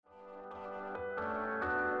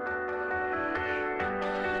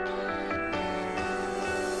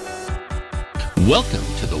Welcome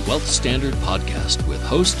to the Wealth Standard Podcast with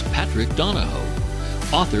host Patrick Donahoe,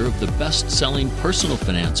 author of the best-selling personal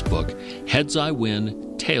finance book, Heads I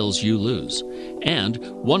Win, Tails You Lose, and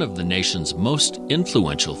one of the nation's most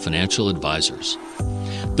influential financial advisors.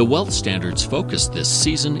 The Wealth Standard's focus this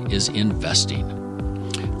season is investing.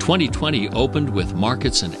 2020 opened with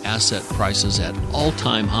markets and asset prices at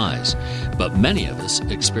all-time highs, but many of us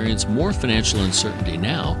experience more financial uncertainty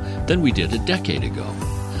now than we did a decade ago.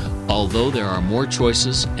 Although there are more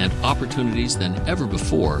choices and opportunities than ever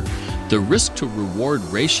before, the risk-to-reward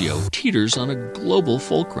ratio teeters on a global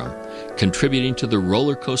fulcrum, contributing to the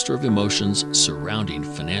roller coaster of emotions surrounding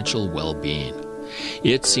financial well-being.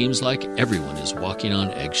 It seems like everyone is walking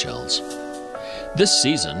on eggshells. This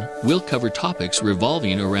season, we'll cover topics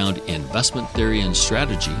revolving around investment theory and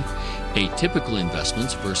strategy, atypical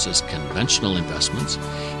investments versus conventional investments,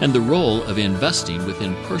 and the role of investing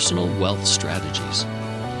within personal wealth strategies.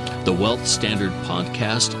 The Wealth Standard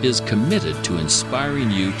Podcast is committed to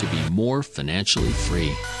inspiring you to be more financially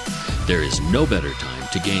free. There is no better time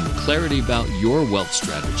to gain clarity about your wealth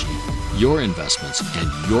strategy, your investments, and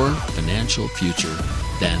your financial future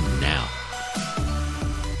than now.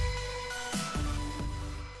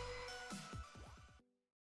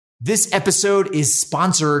 This episode is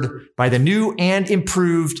sponsored by the new and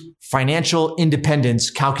improved Financial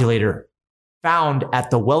Independence Calculator, found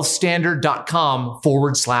at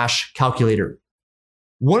thewealthstandard.com/calculator.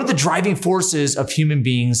 One of the driving forces of human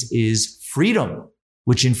beings is freedom,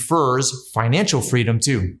 which infers financial freedom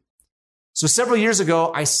too. So several years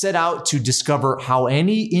ago, I set out to discover how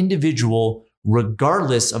any individual,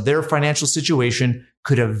 regardless of their financial situation,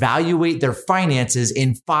 could evaluate their finances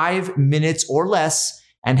in 5 minutes or less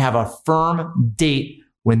and have a firm date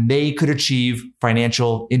when they could achieve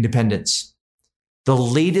financial independence. The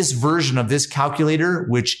latest version of this calculator,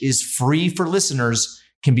 which is free for listeners,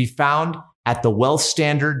 can be found at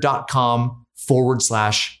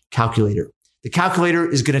thewealthstandard.com/calculator. The calculator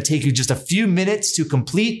is going to take you just a few minutes to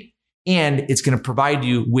complete, and it's going to provide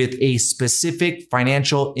you with a specific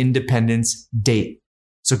financial independence date.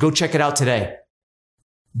 So go check it out today.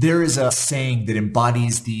 There is a saying that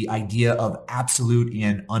embodies the idea of absolute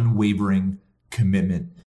and unwavering commitment.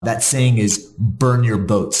 That saying is burn your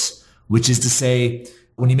boats, which is to say,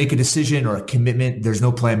 when you make a decision or a commitment, there's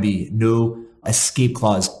no plan B, no escape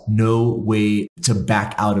clause, no way to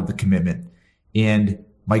back out of the commitment. And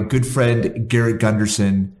my good friend, Garrett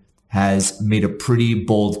Gunderson, has made a pretty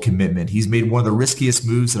bold commitment. He's made one of the riskiest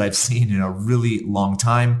moves that I've seen in a really long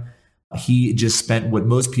time. He just spent what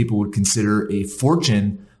most people would consider a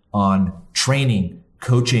fortune on training,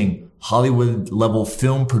 coaching, Hollywood level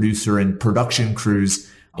film producer and production crews,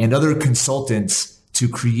 and other consultants to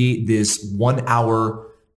create this 1-hour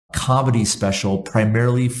comedy special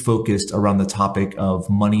primarily focused around the topic of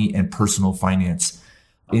money and personal finance.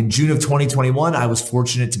 In June of 2021, I was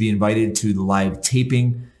fortunate to be invited to the live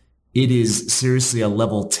taping. It is seriously a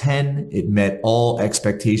level 10. It met all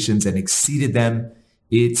expectations and exceeded them.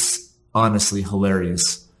 It's honestly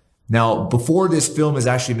hilarious. Now, before this film is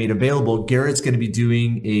actually made available, Garrett's going to be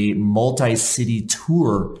doing a multi-city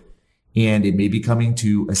tour, and it may be coming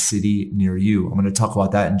to a city near you. I'm going to talk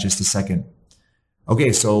about that in just a second.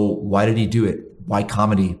 Okay, so why did he do it? Why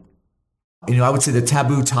comedy? I would say the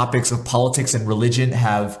taboo topics of politics and religion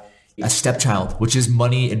have a stepchild, which is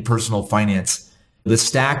money and personal finance. The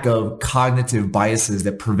stack of cognitive biases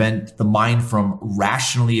that prevent the mind from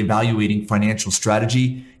rationally evaluating financial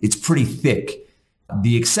strategy, it's pretty thick.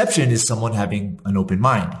 The exception is someone having an open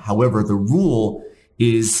mind. However, the rule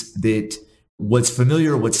is that what's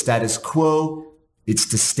familiar, what's status quo, it's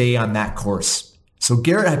to stay on that course. So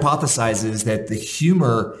Garrett hypothesizes that the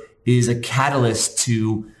humor is a catalyst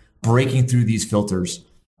to breaking through these filters.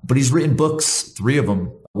 But he's written books, 3 of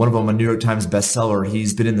them. One of them a New York Times bestseller.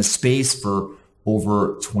 He's been in the space for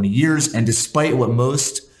over 20 years. And despite what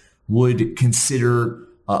most would consider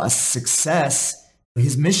a success,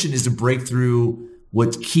 his mission is to break through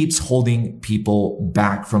what keeps holding people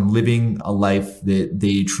back from living a life that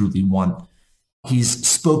they truly want. He's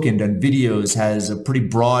spoken, done videos, has a pretty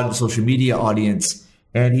broad social media audience,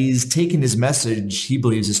 and he's taken his message, he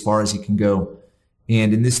believes, as far as he can go.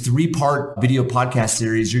 And in this 3-part video podcast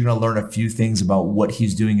series, you're going to learn a few things about what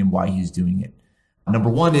he's doing and why he's doing it. Number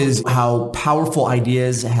 1 is how powerful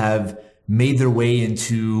ideas have made their way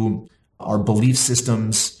into our belief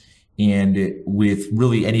systems and with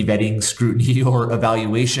really any vetting, scrutiny, or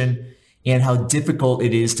evaluation, and how difficult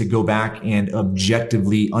it is to go back and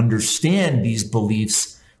objectively understand these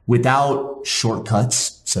beliefs without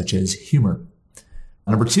shortcuts such as humor.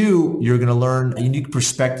 Number 2, you're going to learn a unique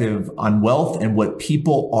perspective on wealth and what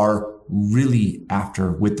people are really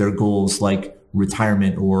after with their goals, like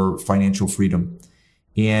retirement or financial freedom.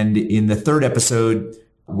 And in the third episode,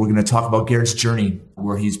 we're going to talk about Garrett's journey,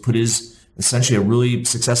 where he's put his essentially a really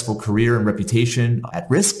successful career and reputation at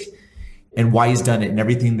risk, and why he's done it and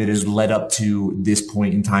everything that has led up to this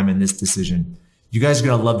point in time and this decision. You guys are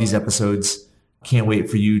going to love these episodes. Can't wait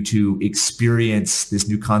for you to experience this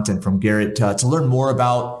new content from Garrett. To learn more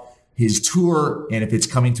about his tour, and if it's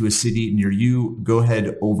coming to a city near you, go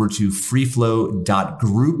ahead over to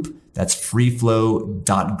freeflow.group. That's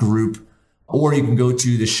freeflow.group. Or you can go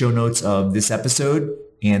to the show notes of this episode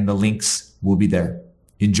and the links will be there.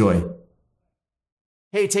 Enjoy.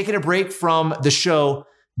 Hey, taking a break from the show.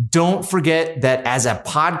 Don't forget that as a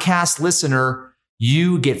podcast listener,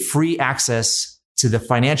 you get free access to the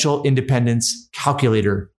Financial Independence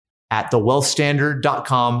Calculator at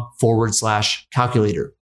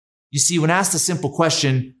thewealthstandard.com/calculator. You see, when asked a simple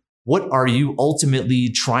question, what are you ultimately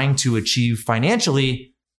trying to achieve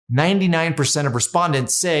financially? 99% of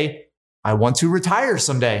respondents say, I want to retire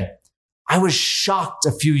someday. I was shocked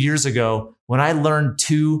a few years ago when I learned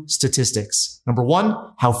two statistics. Number one,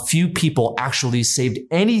 how few people actually saved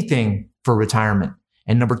anything for retirement.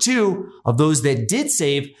 And number two, of those that did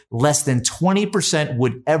save, less than 20%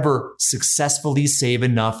 would ever successfully save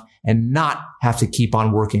enough and not have to keep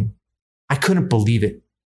on working. I couldn't believe it.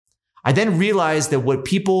 I then realized that what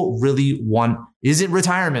people really want isn't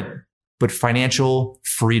retirement, but financial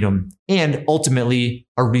freedom and ultimately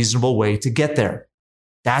a reasonable way to get there.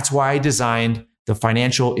 That's why I designed the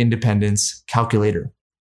Financial Independence Calculator.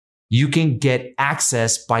 You can get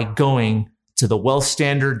access by going to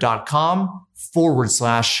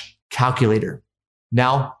thewealthstandard.com/calculator.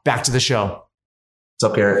 Now back to the show.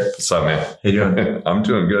 What's up, Garrett? What's up, man? How you doing? I'm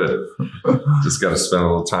doing good. Just got to spend a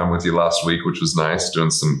little time with you last week, which was nice,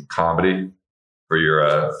 doing some comedy for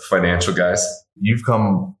your financial guys. You've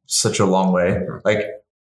come such a long way. Like,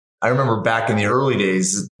 I remember back in the early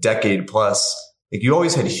days, decade plus, like you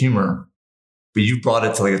always had humor, but you brought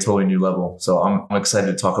it to like a totally new level. So I'm excited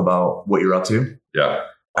to talk about what you're up to. Yeah.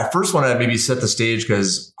 I first want to maybe set the stage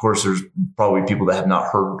because, of course, there's probably people that have not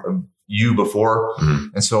heard of you before. Mm-hmm.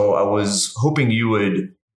 And so I was hoping you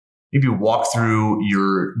would maybe walk through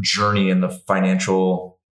your journey in the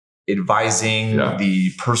financial advising,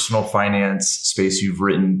 the personal finance space. You've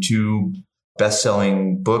written 2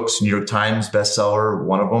 best-selling books, New York Times bestseller,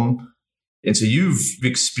 one of them. And so you've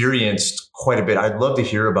experienced quite a bit. I'd love to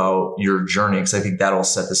hear about your journey because I think that'll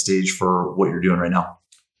set the stage for what you're doing right now.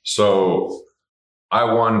 So I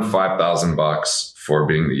won $5,000 for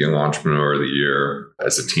being the Young Entrepreneur of the Year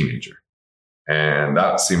as a teenager. And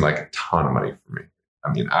that seemed like a ton of money for me.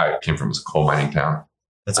 I mean, I came from a coal mining town.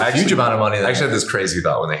 That's a huge amount of money. I actually had this crazy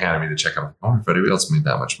thought when they handed me the check. I'm like, oh, if anybody else made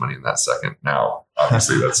that much money in that second. Now,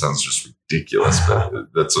 obviously, that sounds just ridiculous, but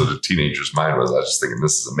that's what a teenager's mind was. I was just thinking,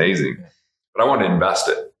 this is amazing. But I wanted to invest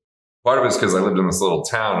it. Part of it is because I lived in this little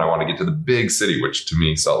town. And I wanted to get to the big city, which to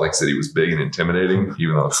me, Salt Lake City was big and intimidating,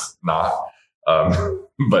 even though it's not.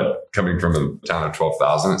 But coming from a town of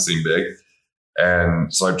 12,000, it seemed big.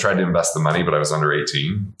 And so I tried to invest the money, but I was under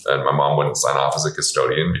 18 and my mom wouldn't sign off as a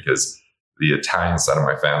custodian because the Italian side of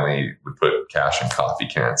my family would put cash in coffee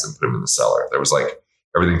cans and put them in the cellar. There was like,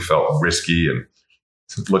 everything felt risky. And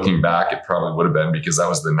looking back, it probably would have been because that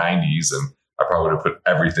was the 90s. And I probably would have put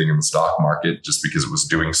everything in the stock market just because it was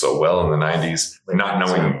doing so well in the 90s, not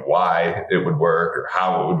knowing why it would work or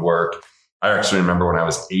how it would work. I actually remember when I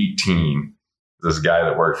was 18, this guy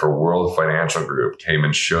that worked for World Financial Group came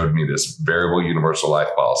and showed me this variable universal life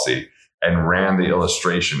policy and ran the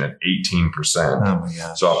illustration at 18%. Oh my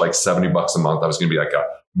gosh. So off like $70 a month, I was going to be like a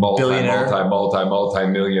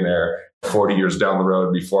multi-millionaire 40 years down the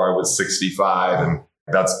road before I was 65. And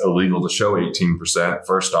that's illegal to show 18%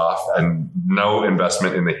 first off. And no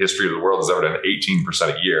investment in the history of the world has ever done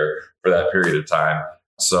 18% a year for that period of time.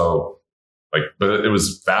 So but it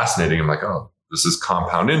was fascinating. I'm like, oh, this is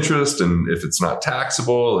compound interest. And if it's not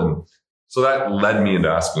taxable. And so that led me into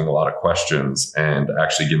asking a lot of questions and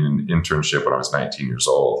actually getting an internship when I was 19 years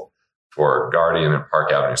old for Guardian and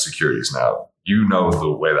Park Avenue Securities. Now, you know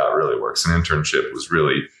the way that really works. An internship was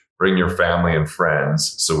really bring your family and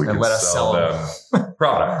friends so we could sell them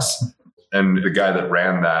products. And the guy that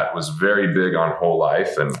ran that was very big on whole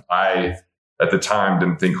life. And I, at the time,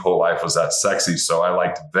 didn't think whole life was that sexy. So I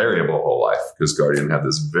liked variable whole life because Guardian had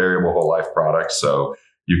this variable whole life product. So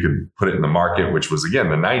you could put it in the market, which was, again,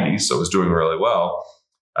 the 90s. So it was doing really well.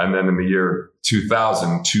 And then in the year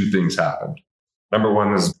 2000, 2 things happened. Number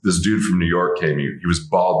one is this dude from New York came. He was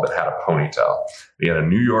bald, but had a ponytail. He had a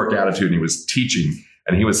New York attitude and he was teaching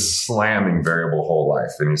and he was slamming variable whole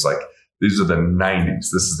life. And he's like, these are the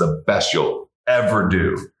 90s. This is the best you'll ever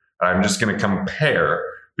do. And I'm just going to compare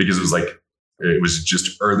because it was like It was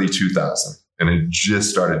just early 2000 and it just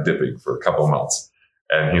started dipping for a couple of months.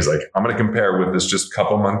 And he's like, I'm going to compare with this just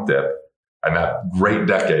couple month dip and that great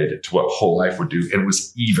decade to what whole life would do. And it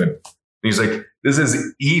was even. And he's like, this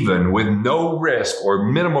is even with no risk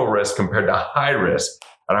or minimal risk compared to high risk.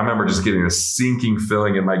 And I remember just getting a sinking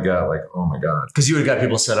feeling in my gut, like, oh my God. Because you would have got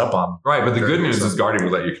people set up on. Right. But the good news is Guardian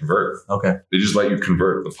would let you convert. Okay. They just let you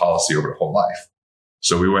convert the policy over the whole life.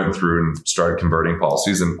 So we went through and started converting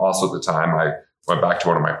policies. And also at the time, I went back to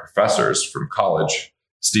one of my professors from college,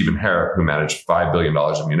 Stephen Garrett, who managed $5 billion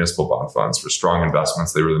in municipal bond funds for strong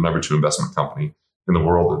investments. They were the number 2 investment company in the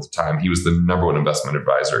world at the time. He was the number 1 investment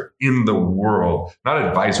advisor in the world, not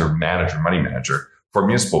advisor, manager, money manager for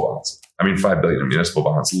municipal bonds. I mean, $5 billion in municipal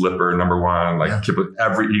bonds, Lipper, number 1, like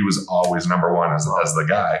he was always number 1 as the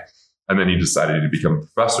guy. And then he decided to become a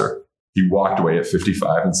professor. He walked away at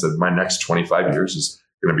 55 and said, my next 25 years is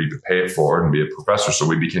going to be to pay it forward and be a professor. So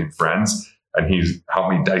we became friends and he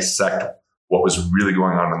helped me dissect what was really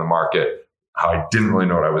going on in the market, how I didn't really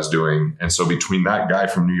know what I was doing. And so between that guy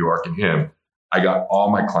from New York and him, I got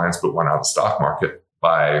all my clients but one out of the stock market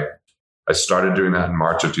I started doing that in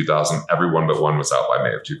March of 2000. Everyone but one was out by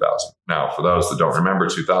May of 2000. Now, for those that don't remember,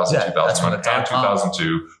 2000, 2001, and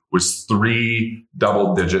 2002 was 3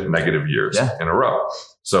 double-digit negative years in a row.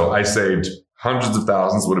 So I saved hundreds of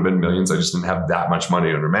thousands, would have been millions. I just didn't have that much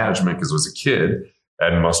money under management because I was a kid.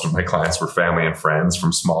 And most of my clients were family and friends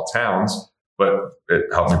from small towns. But it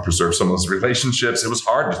helped me preserve some of those relationships. It was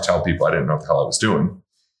hard to tell people I didn't know what the hell I was doing.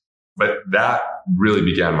 But that really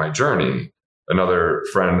began my journey. Another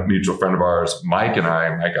friend, mutual friend of ours, Mike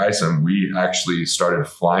Eisen, we actually started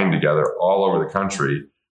flying together all over the country.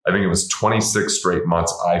 I think it was 26 straight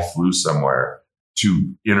months I flew somewhere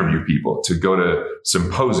to interview people, to go to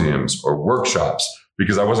symposiums or workshops,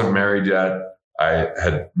 because I wasn't married yet. I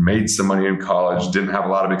had made some money in college, didn't have a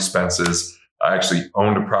lot of expenses. I actually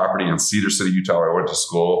owned a property in Cedar City, Utah, where I went to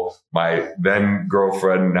school. My then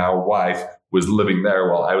girlfriend, now wife, was living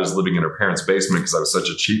there while I was living in her parents' basement because I was such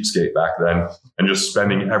a cheapskate back then and just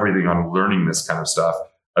spending everything on learning this kind of stuff.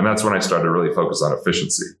 And that's when I started to really focus on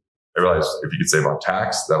efficiency. I realized if you could save on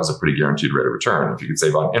tax, that was a pretty guaranteed rate of return. If you could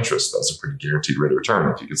save on interest, that was a pretty guaranteed rate of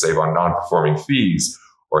return. If you could save on non-performing fees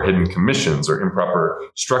or hidden commissions or improper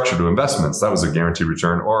structure to investments, that was a guaranteed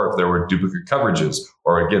return. Or if there were duplicate coverages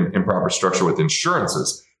or, again, improper structure with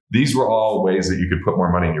insurances, these were all ways that you could put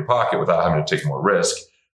more money in your pocket without having to take more risk.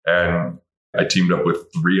 And I teamed up with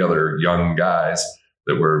 3 other young guys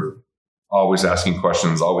that were always asking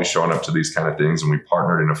questions, always showing up to these kind of things. And we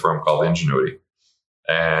partnered in a firm called Ingenuity.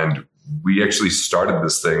 And we actually started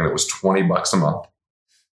this thing that was $20 a month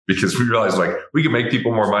because we realized like we can make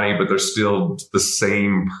people more money, but they're still the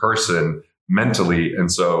same person mentally.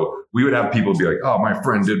 And so we would have people be like, oh, my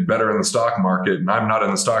friend did better in the stock market and I'm not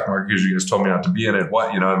in the stock market because you guys told me not to be in it.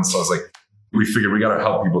 What, And so I was like, we figured we got to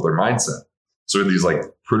help people with their mindset. So these like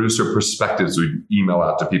producer perspectives, we'd email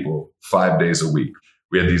out to people 5 days a week.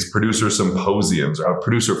 We had these producer symposiums,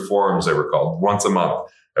 producer forums, they were called, once a month.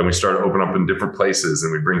 And we started opening up in different places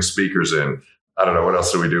and we bring speakers in. I don't know, what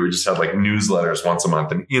else do we do? We just had like newsletters once a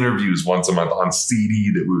month and interviews once a month on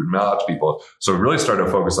CD that we would mail out to people. So we really started to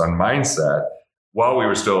focus on mindset while we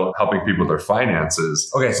were still helping people with their finances.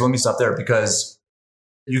 Okay, so let me stop there because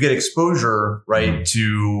you get exposure, right,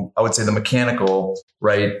 to, I would say, the mechanical,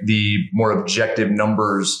 right, the more objective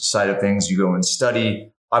numbers side of things. You go and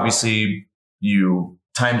study. Obviously, you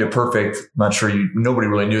timed it perfect. I'm not sure nobody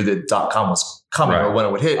really knew that .com was coming or when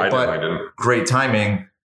it would hit, but great timing.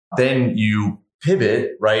 Then you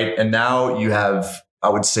pivot, right? And now you have, I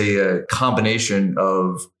would say, a combination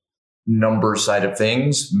of number side of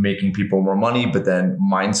things, making people more money, but then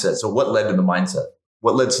mindset. So what led to the mindset?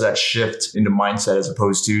 What led to that shift into mindset as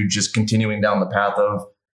opposed to just continuing down the path of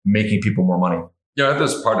making people more money? I had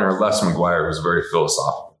this partner, Les McGuire, who's very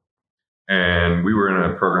philosophical. And we were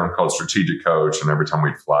in a program called Strategic Coach. And every time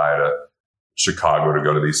we'd fly to Chicago to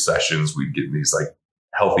go to these sessions, we'd get these like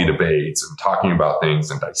healthy debates and talking about things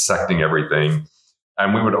and dissecting everything.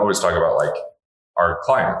 And we would always talk about like our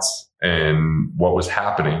clients and what was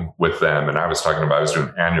happening with them. And I was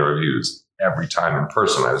doing annual reviews every time in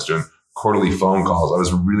person. I was doing quarterly phone calls. I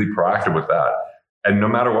was really proactive with that. And no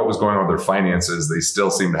matter what was going on with their finances, they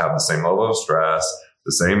still seemed to have the same level of stress,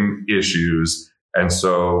 the same issues. And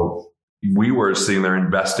so we were sitting there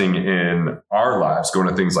investing in our lives, going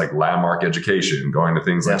to things like landmark education, going to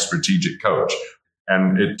things like Strategic Coach.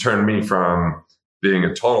 And it turned me from being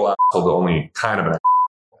a total asshole to only kind of an asshole.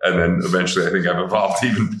 And then eventually I think I've evolved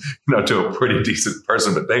even, to a pretty decent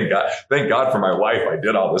person. But thank God for my wife. I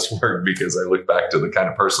did all this work because I look back to the kind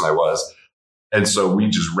of person I was. And so we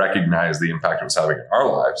just recognized the impact it was having in our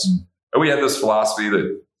lives. And we had this philosophy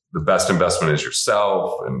that the best investment is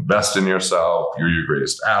yourself. Invest in yourself. You're your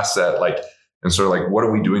greatest asset. And sort of like, what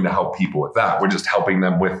are we doing to help people with that? We're just helping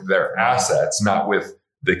them with their assets, not with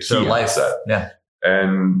the key asset. Yeah.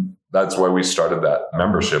 And that's why we started that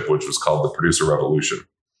membership, which was called the Producer Revolution.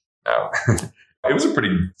 Now, it was a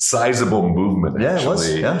pretty sizable movement, actually. It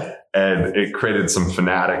was. Yeah. And it created some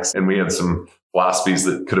fanatics, and we had some philosophies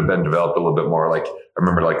that could have been developed a little bit more. Like, I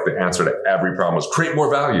remember the answer to every problem was create more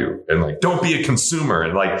value and don't be a consumer.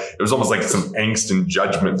 And it was almost like some angst and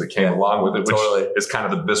judgment that came along with it, which is kind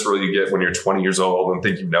of the visceral you get when you're 20 years old and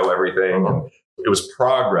think you know everything. And it was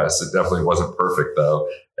progress. It definitely wasn't perfect though.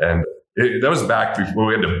 And that was back before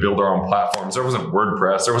we had to build our own platforms. There wasn't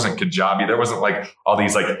WordPress. There wasn't Kajabi. There wasn't all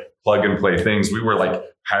these plug and play things. We were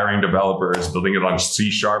hiring developers, building it on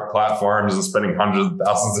C# platforms and spending hundreds of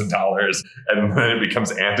thousands of dollars. And then it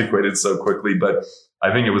becomes antiquated so quickly. But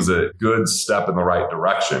I think it was a good step in the right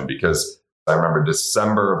direction, because I remember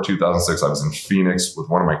December of 2006, I was in Phoenix with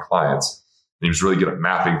one of my clients. And he was really good at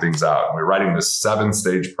mapping things out. And we were writing this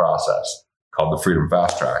 7-stage process called the Freedom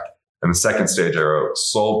Fast Track. And the second stage, I wrote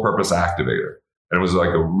Soul Purpose Activator. And it was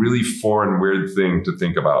a really foreign, weird thing to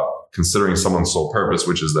think about, considering someone's sole purpose,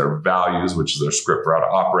 which is their values, which is their script for how to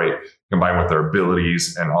operate, combined with their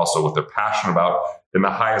abilities and also what they're passionate about in the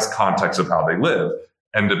highest context of how they live.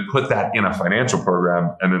 And to put that in a financial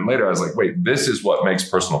program. And then later I was like, wait, this is what makes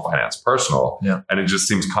personal finance personal. Yeah. And it just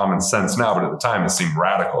seems common sense now. But at the time, it seemed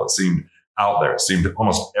radical. It seemed out there. It seemed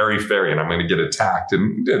almost airy-fairy, and I'm going to get attacked.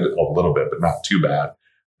 And did a little bit, but not too bad.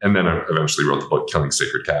 And then I eventually wrote the book, Killing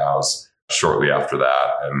Sacred Cows, shortly after that.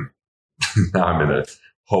 And now I'm in a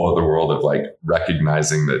whole other world of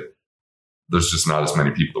recognizing that there's just not as many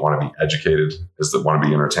people that want to be educated as that want to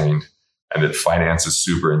be entertained, and that finance is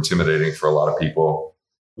super intimidating for a lot of people.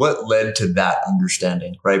 What led to that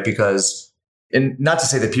understanding, right? Because, and not to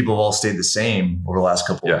say that people have all stayed the same over the last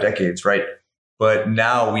couple of decades, right? But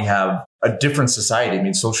now we have a different society. I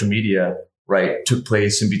mean, social media, right, took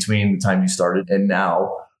place in between the time you started and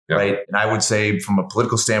now. Yeah. Right. And I would say from a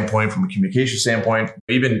political standpoint, from a communication standpoint,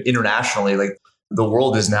 even internationally, the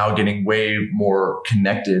world is now getting way more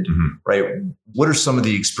connected. Mm-hmm. Right. What are some of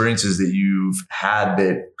the experiences that you've had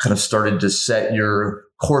that kind of started to set your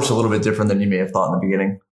course a little bit different than you may have thought in the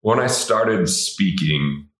beginning? When I started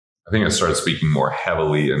speaking, I think I started speaking more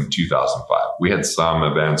heavily in 2005. We had some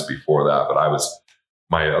events before that, but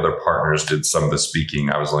my other partners did some of the speaking.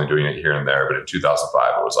 I was only doing it here and there. But in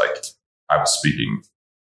 2005, it was I was speaking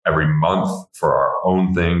every month for our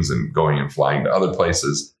own things and going and flying to other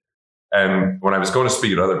places. And when I was going to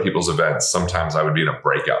speak at other people's events, sometimes I would be in a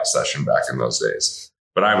breakout session back in those days.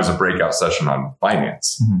 But I was a breakout session on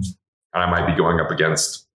finance. Mm-hmm. And I might be going up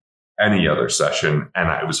against any other session. And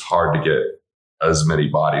it was hard to get as many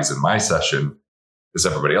bodies in my session as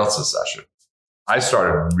everybody else's session. I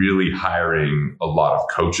started really hiring a lot of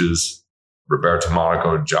coaches, Roberto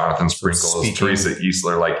Monaco, Jonathan Sprinkles, Teresa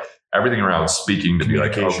Eastler, everything around speaking, to be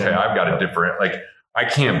okay, I've got a different, I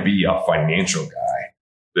can't be a financial guy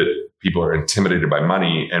that people are intimidated by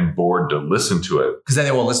money and bored to listen to it. Because then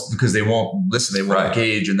they won't listen, they won't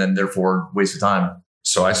engage, and then therefore waste of time.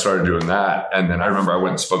 So I started doing that. And then I remember I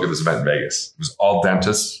went and spoke at this event in Vegas. It was all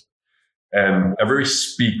dentists, and every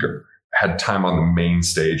speaker had time on the main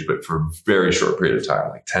stage, but for a very short period of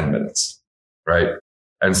time, 10 minutes, right?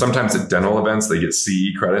 And sometimes at dental events, they get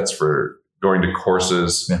CE credits for going to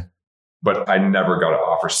courses. Yeah. But I never got to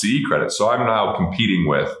offer CE credit. So I'm now competing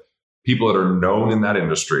with people that are known in that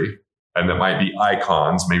industry and that might be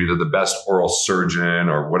icons. Maybe they're the best oral surgeon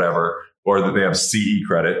or whatever, or that they have CE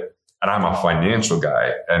credit. And I'm a financial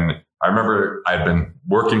guy. And I remember I'd been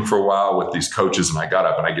working for a while with these coaches, and I got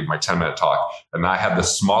up and I gave my 10-minute talk. And I had the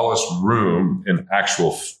smallest room in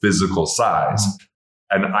actual physical size.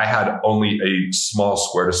 And I had only a small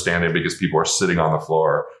square to stand in because people are sitting on the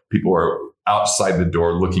floor. People are outside the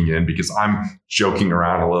door looking in, because I'm joking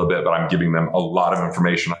around a little bit, but I'm giving them a lot of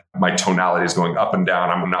information. My tonality is going up and down.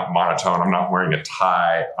 I'm not monotone. I'm not wearing a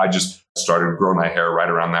tie. I just started growing my hair right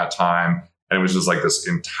around that time. And it was just this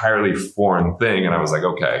entirely foreign thing. And I was like,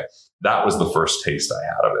 okay, that was the first taste I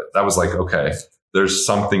had of it. That was okay, there's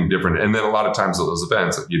something different. And then a lot of times at those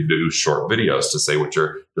events, you do short videos to say what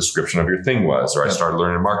your description of your thing was. Or I started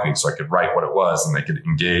learning marketing so I could write what it was and they could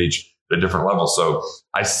engage at a different level. So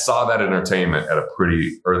I saw that entertainment at a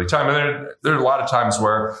pretty early time. And there are a lot of times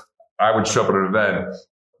where I would show up at an event.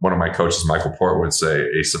 One of my coaches, Michael Port, would say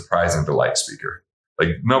a surprising delight speaker.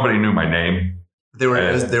 Nobody knew my name. They were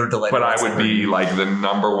delighted. But I would be the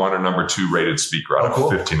number 1 or number 2 rated speaker out of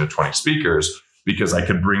 15 to 20 speakers, because I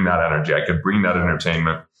could bring that energy. I could bring that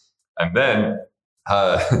entertainment. And then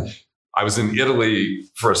I was in Italy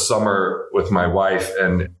for a summer with my wife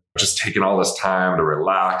and just taking all this time to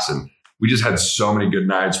relax. And we just had so many good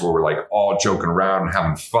nights where we're like all joking around and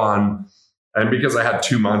having fun. And because I had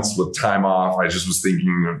 2 months with time off, I just was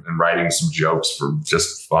thinking and writing some jokes for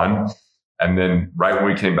just fun. And then right when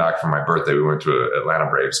we came back from my birthday, we went to an Atlanta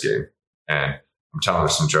Braves game and I'm telling her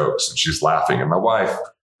some jokes and she's laughing. And my wife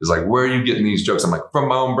is like, where are you getting these jokes? I'm like, from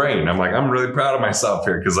my own brain. I'm like, I'm really proud of myself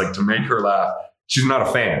here. Cause like to make her laugh, she's not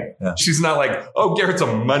a fan. Yeah. She's not like, oh, Garrett's a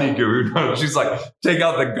money guru. No, she's like, take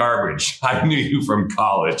out the garbage. I knew you from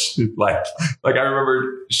college. like I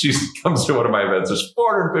remember she comes to one of my events. There's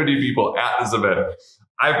 450 people at this event.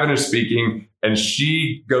 I finish speaking and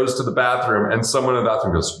she goes to the bathroom and someone in the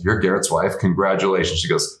bathroom goes, you're Garrett's wife. Congratulations. She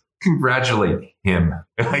goes, congratulate him.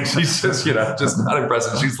 Like she's just, just not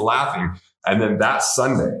impressed. She's laughing. And then that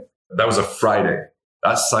Sunday, that was a Friday.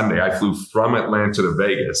 That Sunday, I flew from Atlanta to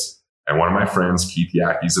Vegas. And one of my friends, Keith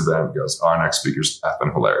Yackey's event, goes, our next speaker's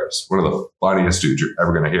effing hilarious. One of the funniest dudes you're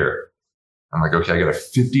ever going to hear. I'm like, okay, I got a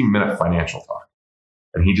 15-minute financial talk.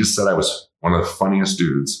 And he just said I was one of the funniest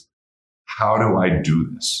dudes. How do I do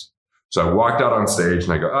this? So I walked out on stage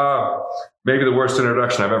and I go, oh, maybe the worst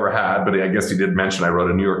introduction I've ever had. But I guess he did mention I wrote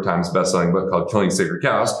a New York Times bestselling book called Killing Sacred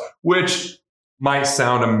Cows, which might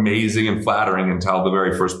sound amazing and flattering until the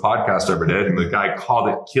very first podcast I ever did. And the guy called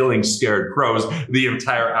it Killing Scared Crows the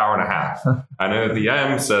entire hour and a half. And then at the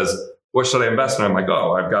end says, what should I invest in? I'm like,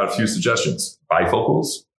 oh, I've got a few suggestions. Bifocals,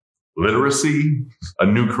 literacy, a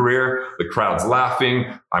new career. The crowd's laughing.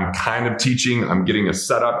 I'm kind of teaching. I'm getting a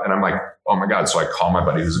setup. And I'm like, oh my God. So I call my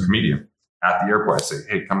buddy who's a comedian at the airport. I say,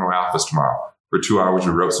 hey, come to my office tomorrow. For 2 hours,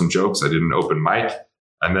 we wrote some jokes. I did an open mic.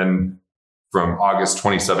 And then from August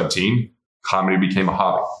 2017, comedy became a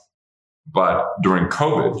hobby. But during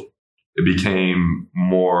COVID, it became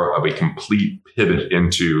more of a complete pivot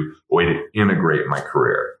into a way to integrate my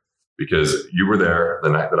career. Because you were there the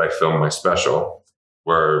night that I filmed my special,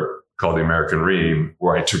 called The American Dream,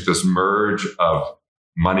 where I took this merge of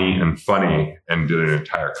money and funny and did an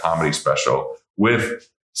entire comedy special with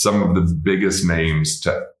some of the biggest names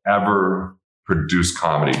to ever produce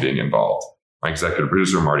comedy being involved. My executive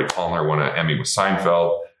producer, Marty Callner, won an Emmy with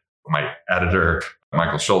Seinfeld. My editor,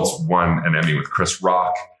 Michael Schultz, won an Emmy with Chris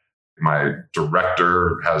Rock. My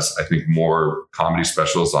director has, I think, more comedy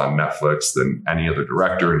specials on Netflix than any other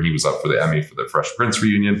director. And he was up for the Emmy for the Fresh Prince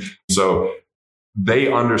reunion. So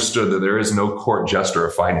they understood that there is no court jester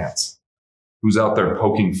of finance who's out there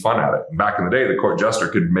poking fun at it. And back in the day, the court jester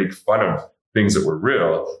could make fun of things that were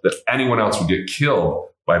real, that anyone else would get killed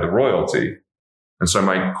by the royalty. And so I'm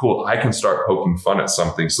like, cool, I can start poking fun at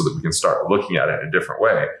something so that we can start looking at it in a different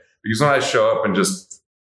way. Because when I show up and just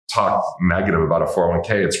talk negative about a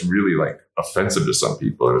 401k, it's really like offensive to some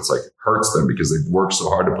people. And it's like, it hurts them because they've worked so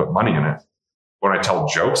hard to put money in it. When I tell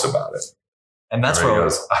jokes about it, and that's where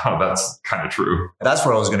goes, oh, that's kind of true. That's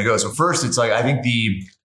where I was going to go. So first, it's like, I think the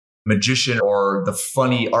magician or the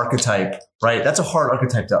funny archetype, right? That's a hard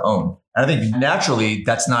archetype to own. And I think naturally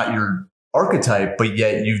that's not your archetype, but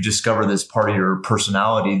yet you've discovered this part of your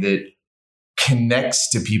personality that connects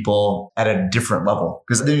to people at a different level.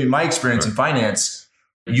 Because in my experience in finance,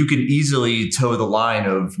 you can easily toe the line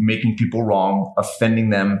of making people wrong,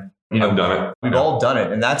 offending them. I've done it. We've all done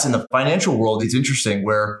it. And that's in the financial world. It's interesting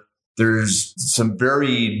where there's some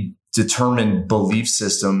very determined belief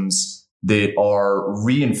systems that are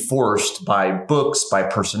reinforced by books, by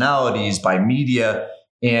personalities, by media.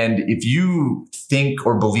 And if you think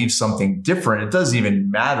or believe something different, it doesn't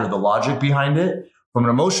even matter the logic behind it. From an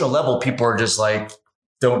emotional level, people are just like,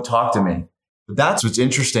 don't talk to me. But that's what's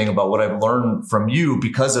interesting about what I've learned from you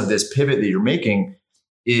because of this pivot that you're making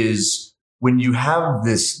is when you have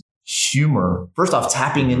this humor, first off,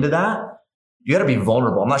 tapping into that, you got to be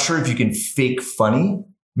vulnerable. I'm not sure if you can fake funny.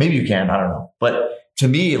 Maybe you can. I don't know. But to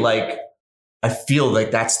me, like, I feel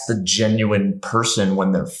like that's the genuine person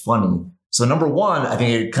when they're funny. So number one, I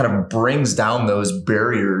think it kind of brings down those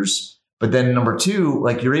barriers. But then number two,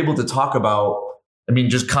 like you're able to talk about,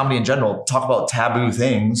 just comedy in general, talk about taboo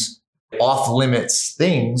things, off limits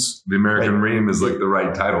things. The American Dream is like the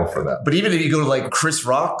right title for that. But even if you go to like Chris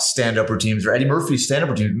Rock's stand-up routines or Eddie Murphy's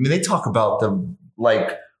stand-up routines, they talk about the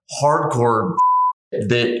like hardcore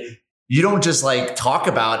that you don't just like talk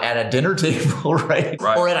about at a dinner table, right?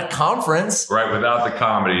 Or at a conference. Right. Without the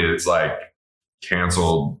comedy, it's like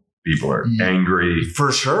canceled. People are angry.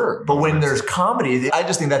 For sure. But when there's comedy, I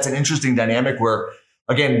just think that's an interesting dynamic where,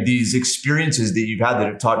 again, these experiences that you've had that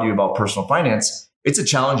have taught you about personal finance, it's a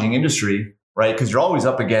challenging industry, right? Because you're always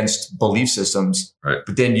up against belief systems. Right.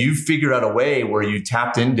 But then you figured out a way where you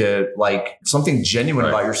tapped into like something genuine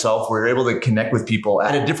about yourself, where you're able to connect with people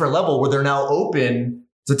at a different level where they're now open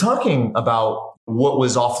So talking about what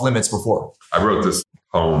was off limits before. I wrote this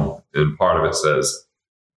poem, and part of it says,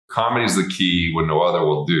 comedy is the key when no other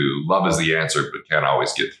will do. Love is the answer, but can't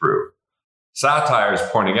always get through. Satire is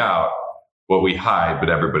pointing out what we hide, but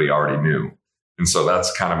everybody already knew. And so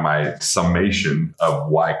that's kind of my summation of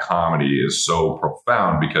why comedy is so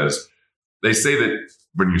profound, because they say that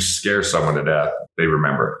when you scare someone to death, they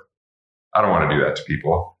remember. I don't want to do that to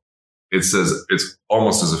people. It says it's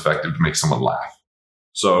almost as effective to make someone laugh.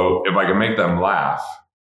 So if I can make them laugh,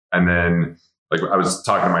 and then like I was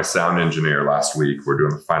talking to my sound engineer last week, we're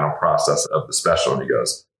doing the final process of the special, and he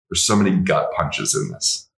goes, there's so many gut punches in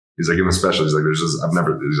this. He's like, in the special, he's like, there's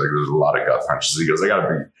a lot of gut punches. He goes, I got to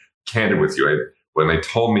be candid with you. When they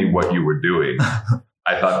told me what you were doing,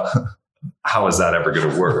 I thought, how is that ever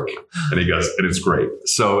going to work? And he goes, and it's great.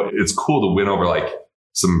 So it's cool to win over like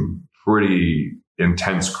some pretty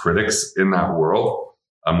intense critics in that world,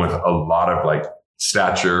 with a lot of like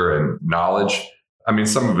stature and knowledge. I mean,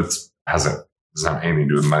 some of it doesn't have anything to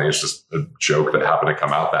do with money. It's just a joke that happened to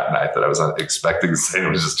come out that night that I was not expecting to say. It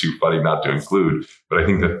was just too funny not to include. But I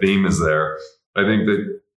think the theme is there. I think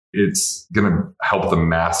that it's going to help the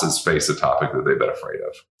masses face a topic that they've been afraid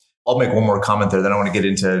of. I'll make one more comment there. Then I want to get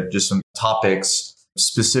into just some topics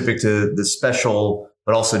specific to the special,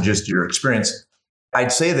 but also just your experience.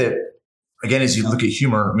 I'd say that, again, as you look at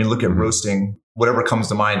humor, I mean, look at roasting, whatever comes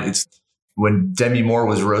to mind. It's when Demi Moore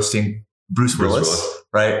was roasting Bruce Willis.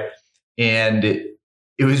 Right? And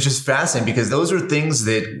it was just fascinating because those are things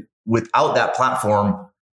that without that platform,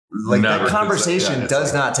 like that conversation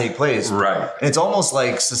does not take place. Right. And it's almost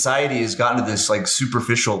like society has gotten to this like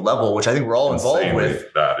superficial level, which I think we're all involved with,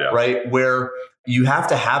 right? Where you have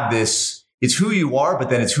to have this, it's who you are, but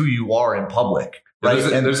then it's who you are in public. Right.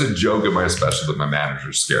 There's a joke in my special that my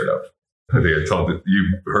manager's scared of. I think I told that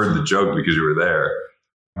you heard the joke because you were there.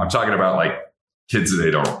 I'm talking about like kids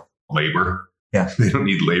today don't labor. Yeah. They don't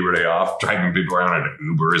need Labor Day off. Driving people around in an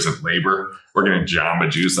Uber isn't labor. Working in Jamba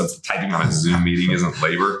Juice, that's typing on a Zoom meeting isn't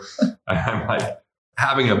labor. And I'm like,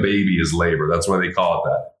 having a baby is labor. That's why they call it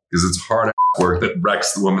that. Because it's hard work that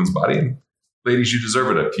wrecks the woman's body. And ladies, you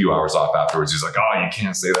deserve it a few hours off afterwards. He's like, oh, you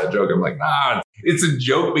can't say that joke. I'm like, nah, it's a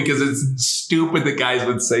joke because it's stupid that guys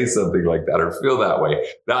would say something like that or feel that way.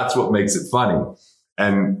 That's what makes it funny.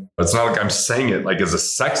 And it's not like I'm saying it like as a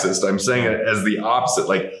sexist. I'm saying it as the opposite.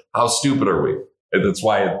 Like, how stupid are we? And that's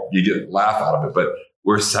why you get a laugh out of it. But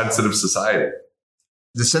we're a sensitive society.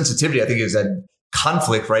 The sensitivity, I think, is that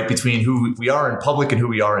conflict, right, between who we are in public and who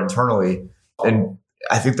we are internally. And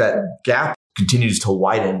I think that gap continues to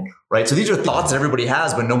widen, right? So these are thoughts that everybody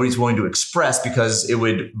has, but nobody's willing to express because it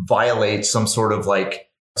would violate some sort of like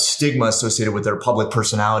stigma associated with their public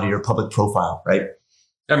personality or public profile, right?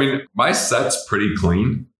 I mean, my set's pretty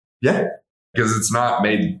clean. Yeah. Because it's not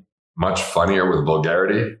made much funnier with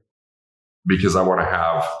vulgarity, because I want to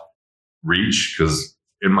have reach. Because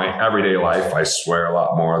in my everyday life, I swear a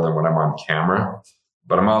lot more than when I'm on camera.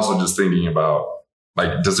 But I'm also just thinking about,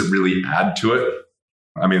 like, does it really add to it?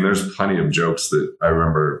 I mean, there's plenty of jokes that I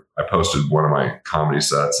remember I posted one of my comedy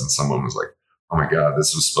sets and someone was like, oh my God,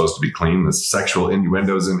 this was supposed to be clean. The sexual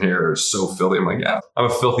innuendos in here are so filthy. I'm like, yeah, I'm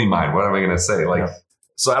a filthy mind. What am I going to say? Like,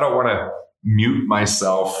 so I don't want to mute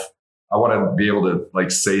myself. I want to be able to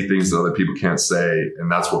like say things that other people can't say.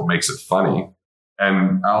 And that's what makes it funny.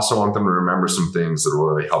 And I also want them to remember some things that will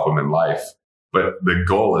really help them in life. But the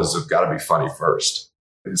goal is it's got to be funny first.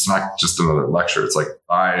 It's not just another lecture. It's like,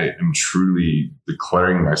 I am truly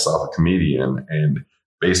declaring myself a comedian, and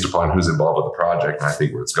based upon who's involved with the project and I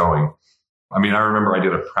think where it's going. I mean, I remember I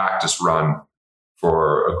did a practice run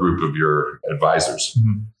for a group of your advisors.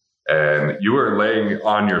 Mm-hmm. And you were laying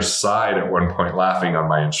on your side at one point laughing on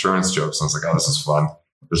my insurance jokes. And I was like, oh, this is fun.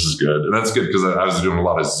 This is good. And that's good because I was doing a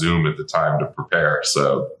lot of Zoom at the time to prepare.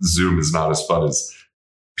 So Zoom is not as fun as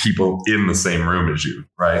people in the same room as you,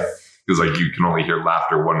 right? Because like you can only hear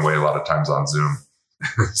laughter one way a lot of times on Zoom.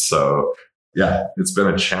 So yeah, it's been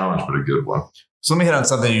a challenge, but a good one. So let me hit on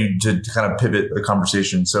something to kind of pivot the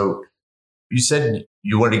conversation. So you said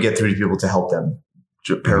you wanted to get through to people to help them,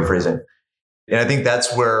 paraphrasing. Mm-hmm. And I think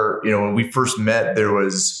that's where, when we first met, there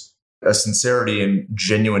was a sincerity and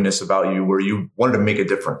genuineness about you where you wanted to make a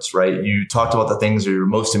difference, right? You talked about the things that are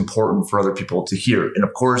most important for other people to hear. And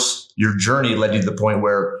of course, your journey led you to the point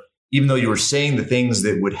where even though you were saying the things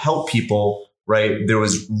that would help people, right, there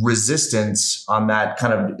was resistance on that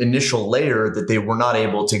kind of initial layer that they were not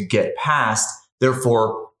able to get past.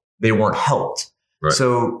 Therefore, they weren't helped. Right.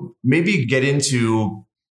 So maybe get into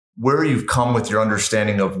where you've come with your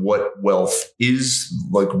understanding of what wealth is,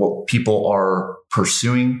 like what people are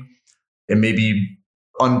pursuing, and maybe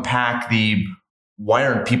unpack why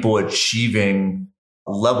aren't people achieving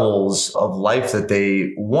levels of life that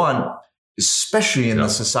they want, especially in the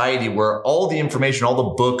society where all the information, all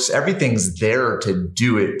the books, everything's there to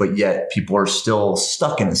do it, but yet people are still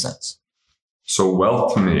stuck in a sense. So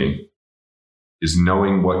wealth to me is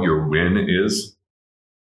knowing what your win is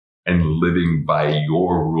and living by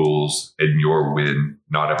your rules and your win,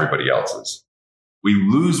 not everybody else's. We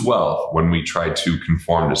lose wealth when we try to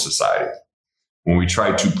conform to society, when we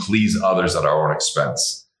try to please others at our own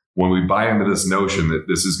expense, when we buy into this notion that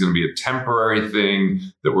this is going to be a temporary thing,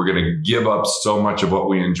 that we're going to give up so much of what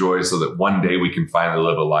we enjoy so that one day we can finally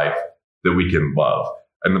live a life that we can love.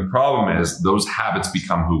 And the problem is those habits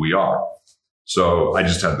become who we are. So I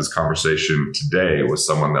just had this conversation today with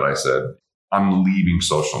someone that I said, I'm leaving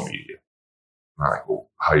social media. And I'm like, well,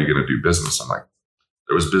 how are you going to do business? I'm like,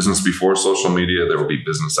 there was business before social media. There will be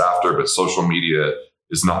business after, but social media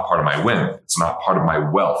is not part of my win. It's not part of my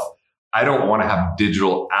wealth. I don't want to have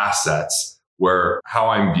digital assets where how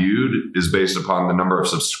I'm viewed is based upon the number of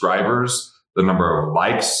subscribers, the number of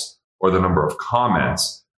likes, or the number of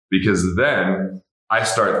comments, because then I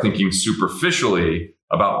start thinking superficially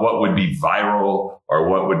about what would be viral or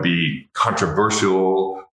what would be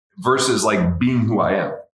controversial versus like being who I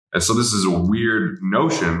am. And so this is a weird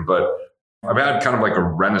notion, but I've had kind of like a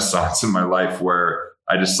renaissance in my life where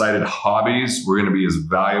I decided hobbies were going to be as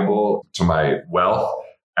valuable to my wealth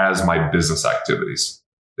as my business activities.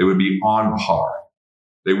 They would be on par.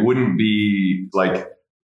 They wouldn't be like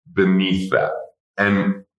beneath that.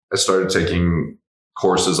 And I started taking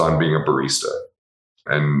courses on being a barista.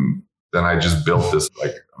 And then I just built this,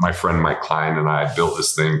 like my friend Mike Klein and I built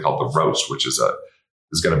this thing called the Roast, which is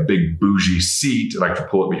it's got a big bougie seat and I can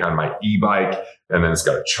pull it behind my e-bike. And then it's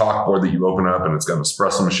got a chalkboard that you open up and it's got an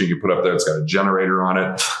espresso machine you put up there. It's got a generator on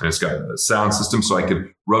it and it's got a sound system. So I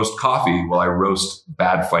could roast coffee while I roast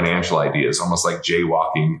bad financial ideas, almost like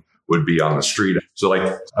jaywalking would be on the street. So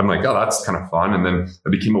like, I'm like, oh, that's kind of fun. And then I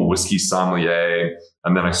became a whiskey sommelier.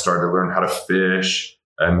 And then I started to learn how to fish.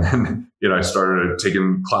 And then, I started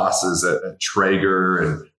taking classes at Traeger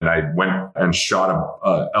and I went and shot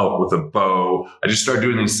a elk with a bow. I just started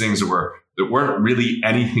doing these things that weren't really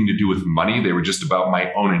anything to do with money. They were just about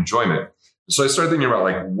my own enjoyment. So I started thinking about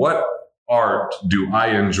like, what art do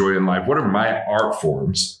I enjoy in life? What are my art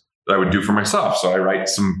forms that I would do for myself? So I write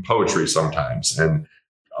some poetry sometimes. And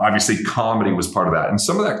obviously comedy was part of that. And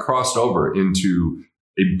some of that crossed over into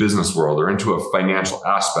a business world or into a financial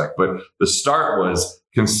aspect. But the start was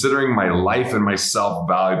considering my life and myself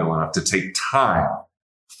valuable enough to take time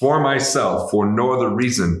for myself for no other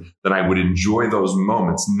reason than I would enjoy those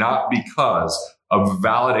moments, not because of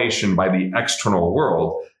validation by the external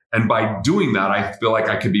world. And by doing that, I feel like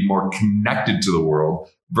I could be more connected to the world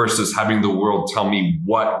versus having the world tell me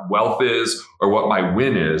what wealth is or what my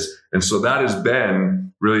win is. And so that has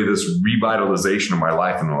been really this revitalization of my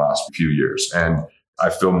life in the last few years. And I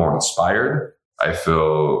feel more inspired. I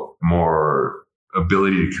feel more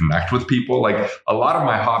ability to connect with people. Like a lot of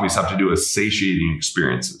my hobbies have to do with satiating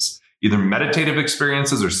experiences, either meditative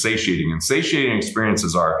experiences or satiating. And satiating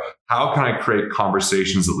experiences are, how can I create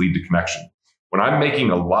conversations that lead to connection? When I'm making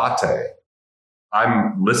a latte,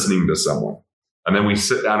 I'm listening to someone. And then we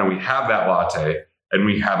sit down and we have that latte and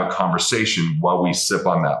we have a conversation while we sip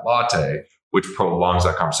on that latte, which prolongs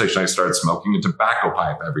that conversation. I started smoking a tobacco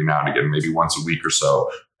pipe every now and again, maybe once a week or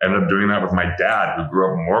so. I ended up doing that with my dad, who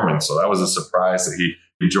grew up Mormon. So that was a surprise that he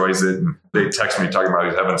enjoys it. And they text me talking about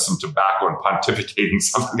he's having some tobacco and pontificating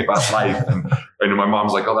something about life. And my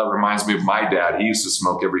mom's like, oh, that reminds me of my dad. He used to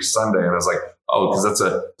smoke every Sunday. And I was like, oh, because that's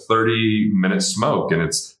a 30-minute smoke and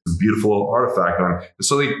it's a beautiful artifact. And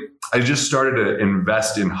so I just started to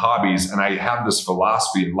invest in hobbies. And I have this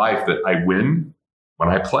philosophy in life that I win when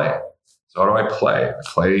I play. So how do I play? I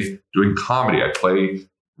play doing comedy. I play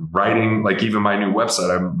writing, like even my new website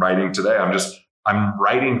I'm writing today. I'm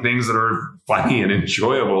writing things that are funny and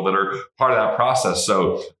enjoyable that are part of that process.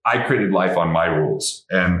 So I created life on my rules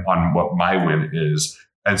and on what my win is.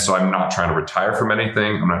 And so I'm not trying to retire from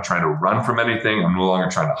anything. I'm not trying to run from anything. I'm no longer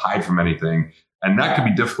trying to hide from anything. And that can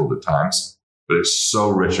be difficult at times, but it's so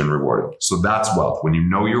rich and rewarding. So that's wealth. When you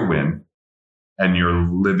know your win and you're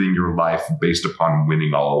living your life based upon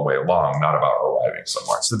winning all the way along, not about arriving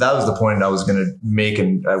somewhere. So that was the point I was going to make.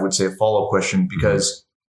 And I would say a follow-up question, because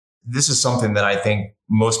this is something that I think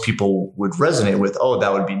most people would resonate with. Oh,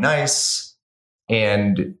 that would be nice.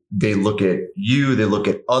 And they look at you, they look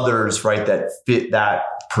at others, right, that fit that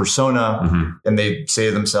persona. And they say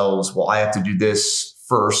to themselves, well, I have to do this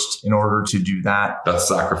first in order to do that. That's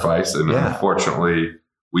sacrifice. And unfortunately,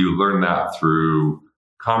 we learn that through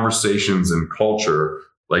conversations and culture.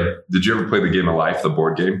 Like, did you ever play the game of life, the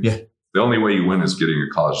board game? Yeah. The only way you win is getting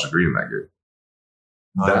a college degree in that game.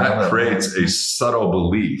 That creates a subtle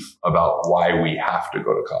belief about why we have to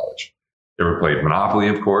go to college. You ever played Monopoly,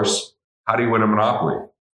 of course? How do you win a Monopoly?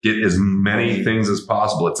 Get as many things as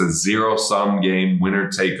possible. It's a zero-sum game,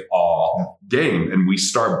 winner-take-all game. And we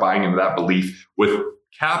start buying into that belief with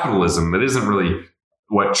capitalism that isn't really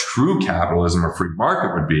what true capitalism or free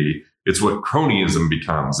market would be. It's what cronyism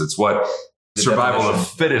becomes. It's what survival of the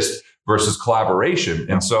fittest versus collaboration.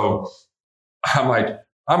 And so I'm like,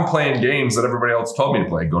 I'm playing games that everybody else told me to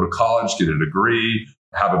play. Go to college, get a degree,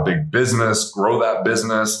 have a big business, grow that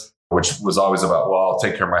business, which was always about, well, I'll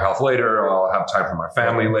take care of my health later. I'll have time for my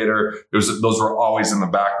family later. Those were always in the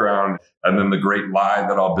background. And then the great lie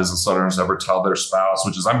that all business owners ever tell their spouse,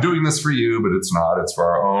 which is, I'm doing this for you, but it's not. It's for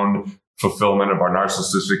our own fulfillment of our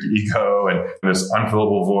narcissistic ego and this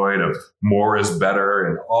unfillable void of more is better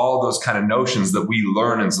and all those kind of notions that we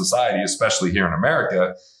learn in society, especially here in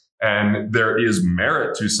America. And there is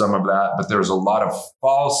merit to some of that, but there's a lot of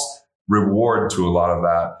false reward to a lot of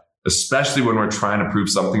that, especially when we're trying to prove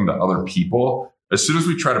something to other people. As soon as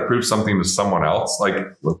we try to prove something to someone else, like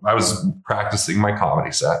I was practicing my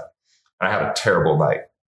comedy set and I had a terrible night.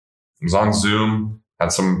 I was on Zoom,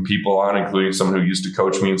 had some people on, including someone who used to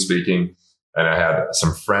coach me in speaking. And I had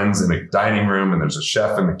some friends in a dining room and there's a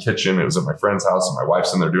chef in the kitchen. It was at my friend's house and my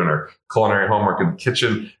wife's in there doing her culinary homework in the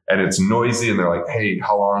kitchen and it's noisy. And they're like, hey,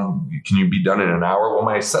 how long can you be done in an hour? Well,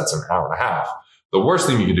 my set's an hour and a half. The worst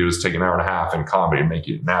thing you can do is take an hour and a half in comedy and make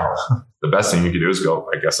it an hour. The best thing you can do is go,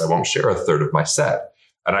 I guess I won't share a third of my set.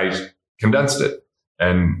 And I condensed it.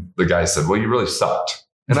 And the guy said, well, you really sucked.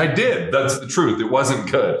 And I did. That's the truth. It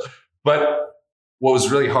wasn't good. But what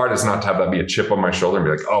was really hard is not to have that be a chip on my shoulder and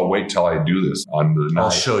be like, oh, wait till I do this on the night.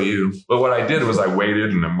 I'll show you. But what I did was I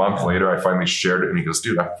waited and a month later, I finally shared it. And he goes,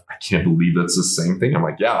 dude, I can't believe it's the same thing. I'm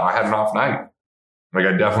like, yeah, I had an off night. Like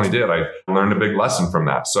I definitely did. I learned a big lesson from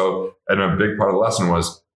that. So, and a big part of the lesson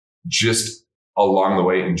was just along the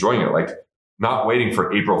way, enjoying it. Like not waiting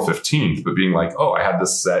for April 15th, but being like, oh, I had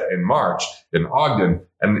this set in March in Ogden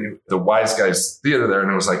and the Wise Guys Theater there.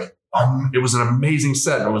 And it was like, it was an amazing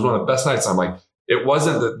set. And it was one of the best nights. I'm like, it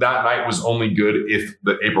wasn't that night was only good if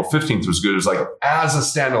the April 15th was good. It was like, as a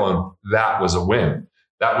standalone, that was a win.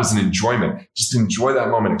 That was an enjoyment. Just enjoy that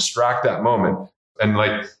moment, extract that moment. And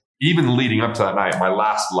like, even leading up to that night, my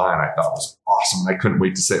last line I thought was awesome. I couldn't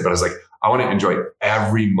wait to say it, but I was like, I want to enjoy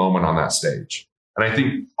every moment on that stage. And I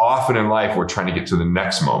think often in life, we're trying to get to the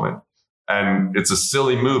next moment. And it's a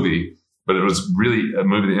silly movie, but it was really a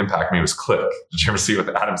movie that impacted me. It was Click. Did you ever see it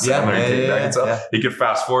with Adam Sandler and Kate Beckinsale? He could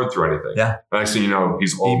fast forward through anything. Yeah. And next thing you know,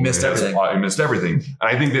 he's old. He missed everything. He missed everything.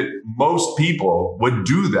 And I think that most people would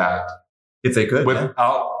do that if they could,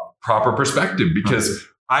 without proper perspective, because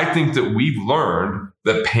I think that we've learned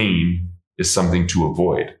that pain is something to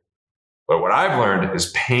avoid. But what I've learned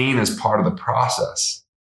is pain is part of the process.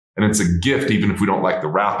 And it's a gift, even if we don't like the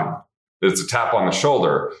wrapping. It's a tap on the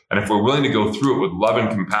shoulder. And if we're willing to go through it with love and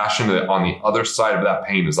compassion, that on the other side of that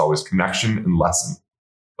pain is always connection and lesson.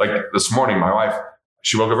 Like this morning, my wife,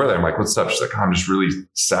 she woke up early. I'm like, what's up? She's like, I'm just really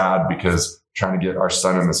sad because I'm trying to get our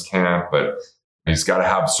son in this camp, but he's got to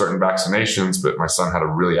have certain vaccinations. But my son had a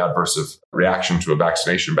really adverse reaction to a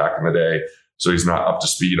vaccination back in the day. So he's not up to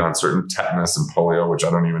speed on certain tetanus and polio, which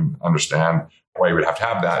I don't even understand why he would have to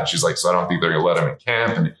have that. And she's like, so I don't think they're going to let him in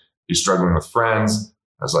camp. And he's struggling with friends.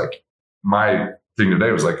 I was like, my thing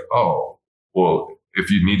today was like, oh, well,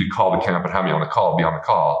 if you need to call the camp and have me on the call, be on the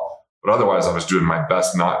call. But otherwise, I was doing my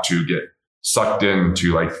best not to get sucked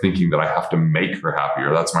into like thinking that I have to make her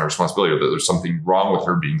happier. That's my responsibility, or that there's something wrong with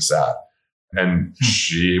her being sad. And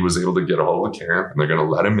she was able to get a hold of the camp and they're going to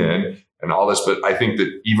let him in and all this. But I think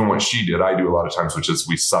that even what she did, I do a lot of times, which is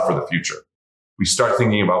we suffer the future. We start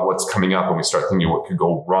thinking about what's coming up and we start thinking what could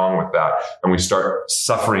go wrong with that. And we start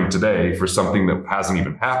suffering today for something that hasn't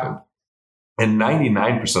even happened. And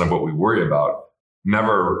 99% of what we worry about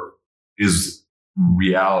never is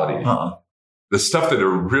reality. The stuff that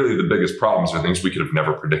are really the biggest problems are things we could have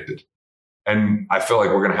never predicted. And I feel like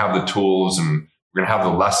we're going to have the tools and we're going to have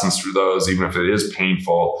the lessons through those, even if it is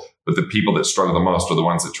painful. But the people that struggle the most are the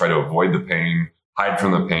ones that try to avoid the pain, hide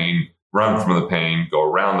from the pain, run from the pain, go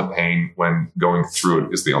around the pain when going through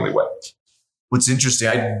it is the only way. What's interesting,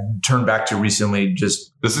 I turned back to recently this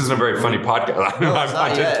isn't a very funny podcast. No, I'm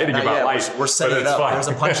not just kidding about life. We're setting it up. Fine.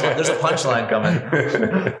 There's a punchline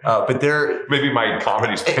coming. But there, maybe my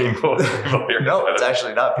comedy's painful. No, it's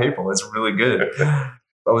actually not painful. It's really good.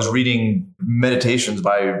 I was reading Meditations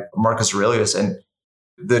by Marcus Aurelius, and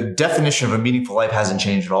the definition of a meaningful life hasn't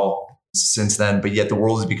changed at all since then. But yet the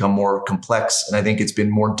world has become more complex. And I think it's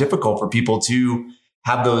been more difficult for people to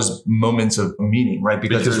have those moments of meaning, right?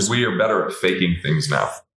 Because we are better at faking things now.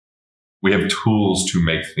 We have tools to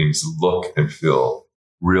make things look and feel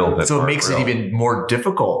real. That so it makes real. it even more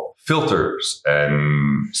difficult. Filters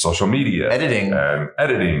and social media.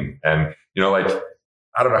 Editing. And, you know, like,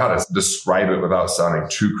 I don't know how to describe it without sounding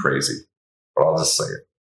too crazy, but I'll just say it.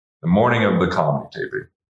 The morning of the comedy taping,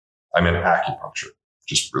 I'm in acupuncture,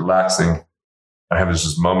 just relaxing. I have this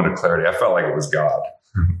just moment of clarity. I felt like it was God.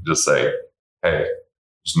 Just say, hey,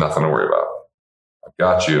 there's nothing to worry about. I've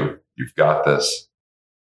got you. You've got this.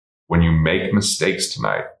 When you make mistakes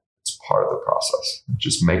tonight, it's part of the process.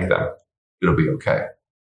 Just make them. It'll be okay.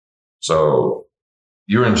 So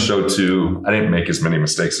you're in show 2. I didn't make as many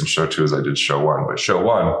mistakes in show 2 as I did show 1. But show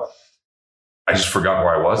 1, I just forgot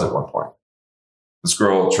where I was at one point. This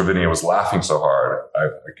girl, Travinia, was laughing so hard.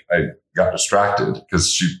 I got distracted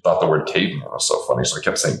because she thought the word caveman was so funny. So I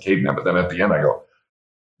kept saying caveman. But then at the end, I go,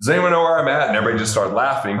 does anyone know where I'm at? And everybody just started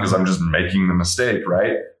laughing because I'm just making the mistake,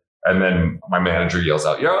 right? And then my manager yells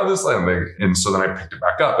out, yeah, this landing. And so then I picked it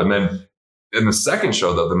back up. And then in the second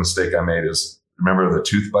show, though, the mistake I made is, remember the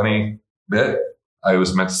tooth bunny bit? I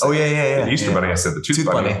was meant to say, the Easter bunny. I said the tooth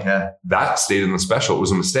bunny. Yeah. That stayed in the special. It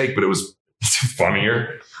was a mistake, but it was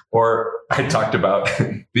funnier. Or I talked about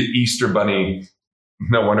the Easter bunny.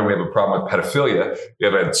 No wonder we have a problem with pedophilia. We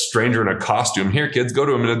have a stranger in a costume. Here, kids, go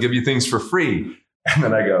to him and he'll give you things for free. And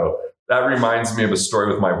then I go, that reminds me of a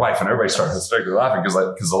story with my wife. And everybody started laughing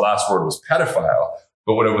because the last word was pedophile.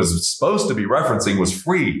 But what it was supposed to be referencing was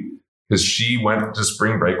free. Because she went to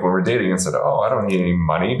spring break when we were dating and said, oh, I don't need any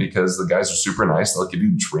money because the guys are super nice. They'll give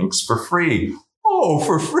you drinks for free. Oh,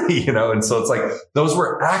 for free, you know? And so it's like, those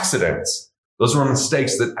were accidents. Those were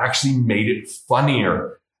mistakes that actually made it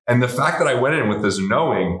funnier. And the fact that I went in with this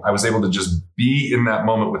knowing, I was able to just be in that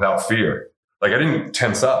moment without fear. Like I didn't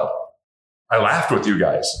tense up. I laughed with you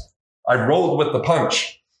guys. I rolled with the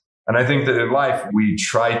punch. And I think that in life, we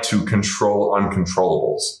try to control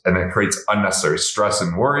uncontrollables, and that creates unnecessary stress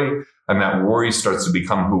and worry. And that worry starts to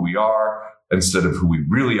become who we are instead of who we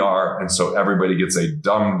really are. And so everybody gets a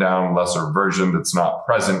dumbed down, lesser version that's not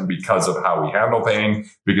present because of how we handle pain,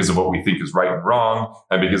 because of what we think is right and wrong,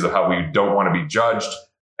 and because of how we don't want to be judged.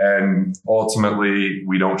 And ultimately,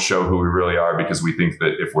 we don't show who we really are because we think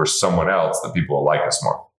that if we're someone else, that people will like us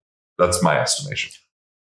more. That's my estimation.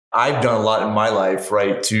 I've done a lot in my life,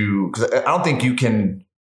 right? Because I don't think you can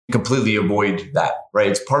completely avoid that, right?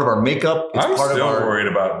 It's part of our makeup. It's I'm part still of our worried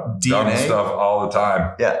about DNA. dumb stuff all the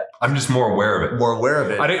time. Yeah. I'm just more aware of it. More aware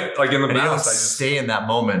of it. I didn't, like in the and you don't past, I just stay in that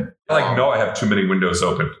moment. I know I have too many windows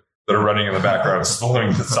open that are running in the background, slowing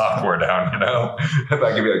the software down, you know? And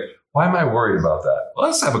I can be like, why am I worried about that? Well,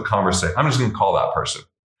 let's have a conversation. I'm just going to call that person.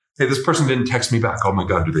 Hey, this person didn't text me back. Oh my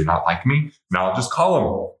God, do they not like me? Now I'll just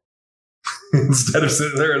call them. Instead of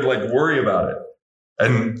sitting there and like worry about it.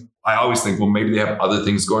 And I always think, well, maybe they have other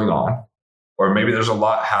things going on, or maybe there's a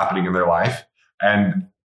lot happening in their life. And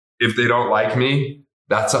if they don't like me,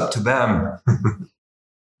 that's up to them.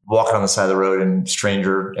 Walking on the side of the road and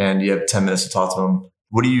stranger, and you have 10 minutes to talk to him.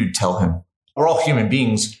 What do you tell him? We're all human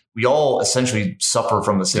beings. We all essentially suffer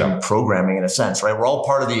from the same programming in a sense, right? We're all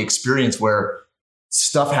part of the experience where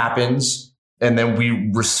stuff happens and then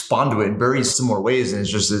we respond to it in very similar ways. And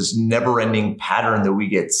it's just this never ending pattern that we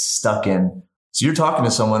get stuck in. So you're talking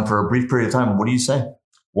to someone for a brief period of time. What do you say?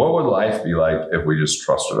 What would life be like if we just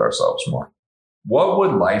trusted ourselves more? What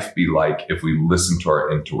would life be like if we listened to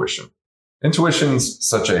our intuition? Intuition's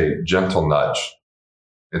such a gentle nudge.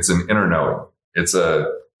 It's an inner knowing. It's a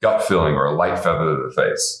gut feeling or a light feather to the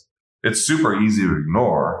face. It's super easy to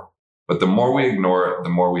ignore, but the more we ignore it, the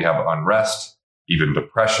more we have unrest, even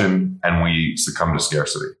depression, and we succumb to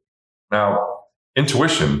scarcity. Now,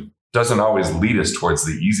 intuition doesn't always lead us towards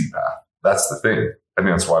the easy path. That's the thing. I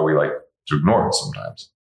think that's why we like to ignore it sometimes.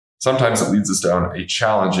 Sometimes it leads us down a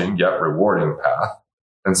challenging yet rewarding path.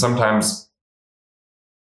 And sometimes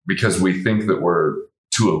because we think that we're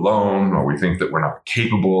too alone, or we think that we're not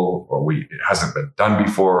capable, or it hasn't been done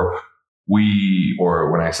before,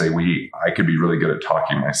 or when I say we, I could be really good at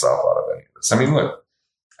talking myself out of any of this. I mean, look,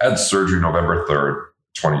 I had surgery November 3rd,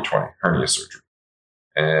 2020, hernia surgery.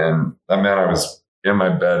 And that meant I was in my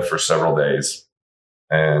bed for several days,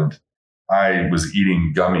 and I was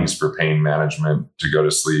eating gummies for pain management to go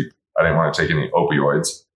to sleep. I didn't want to take any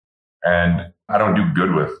opioids, and I don't do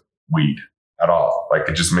good with weed at all. Like,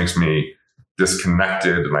 it just makes me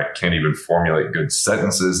disconnected, and I can't even formulate good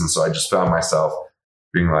sentences. And so I just found myself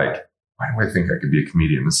being like, why do I think I could be a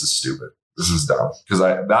comedian? This is stupid. This is dumb. Because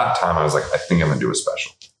that time I was like, I think I'm going to do a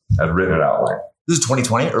special. I'd written it out. Like, this is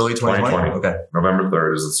 2020, early 2020? Okay. November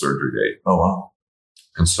 3rd is the surgery date. Oh, wow.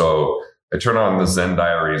 And so I turn on the Zen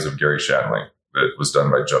Diaries of Gary Shandling that was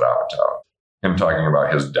done by Judd Apatow. Him talking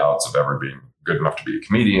about his doubts of ever being good enough to be a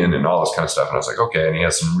comedian and all this kind of stuff. And I was like, okay. And he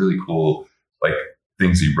has some really cool, like,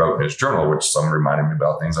 things he wrote in his journal, which some reminded me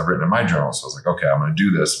about things I've written in my journal. So I was like, okay, I'm going to do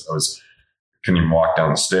this. Couldn't even walk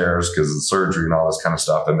down the stairs because of the surgery and all this kind of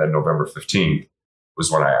stuff. And then November 15th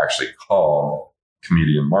was when I actually called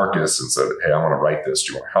comedian Marcus and said, hey, I want to write this.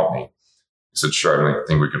 Do you want to help me? He said, sure. I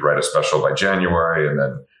think we could write a special by January. And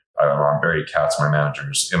then I'm on Barry Katz, my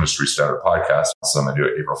manager's industry standard podcast. So I'm going to do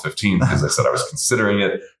it April 15th because I said I was considering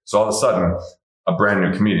it. So all of a sudden, a brand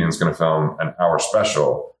new comedian is going to film an hour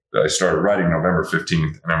special that I started writing November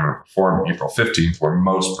 15th. And I'm going to perform April 15th, where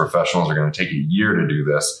most professionals are going to take a year to do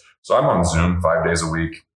this. So I'm on Zoom 5 days a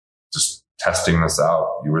week, just testing this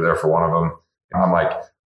out. You were there for one of them. And I'm like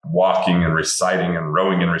walking and reciting and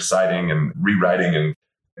rowing and reciting and rewriting. And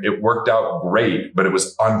it worked out great, but it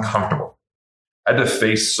was uncomfortable. I had to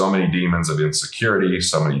face so many demons of insecurity,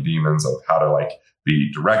 so many demons of how to like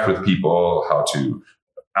be direct with people, how to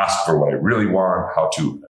ask for what I really want, how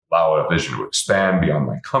to allow a vision to expand beyond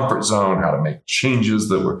my comfort zone, how to make changes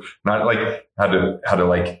that were not like, how to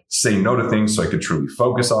like say no to things so I could truly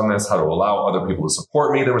focus on this, how to allow other people to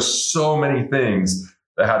support me. There were so many things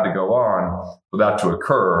that had to go on for that to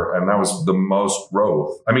occur. And that was the most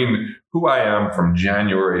growth. I mean, who I am from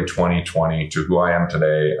January 2020 to who I am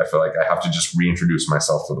today, I feel like I have to just reintroduce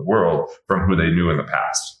myself to the world from who they knew in the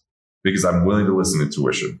past, because I'm willing to listen to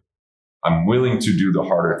intuition. I'm willing to do the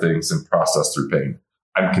harder things and process through pain.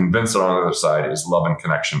 I'm convinced that on the other side is love and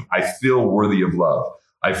connection. I feel worthy of love.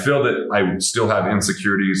 I feel that I still have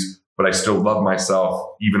insecurities, but I still love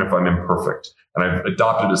myself, even if I'm imperfect. And I've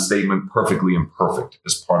adopted a statement, perfectly imperfect,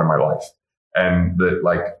 as part of my life. And that,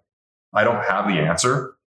 like, I don't have the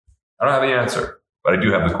answer. I don't have the answer, but I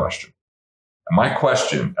do have the question. And my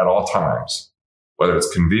question at all times, whether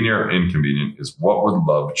it's convenient or inconvenient, is what would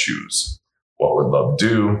love choose? What would love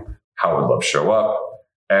do? How would love show up?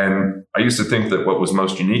 And I used to think that what was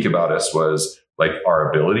most unique about us was like our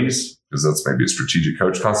abilities, because that's maybe a strategic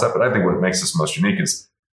coach concept. But I think what makes us most unique is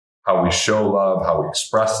how we show love, how we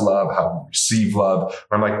express love, how we receive love.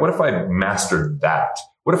 And I'm like, what if I mastered that?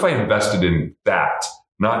 What if I invested in that?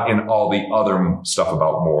 Not in all the other stuff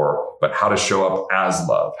about more, but how to show up as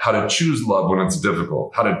love, how to choose love when it's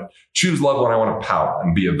difficult, how to choose love when I want to pout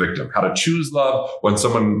and be a victim, how to choose love when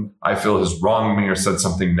someone I feel has wronged me or said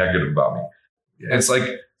something negative about me. It's like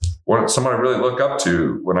someone I really look up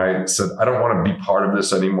to when I said, I don't want to be part of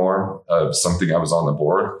this anymore, of something I was on the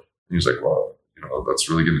board. He was like, well, that's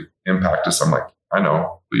really going to impact us. I'm like, I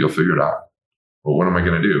know, but you'll figure it out. Well, what am I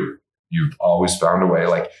going to do? You've always found a way.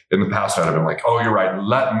 Like in the past, I'd have been like, oh, you're right.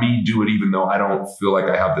 Let me do it, even though I don't feel like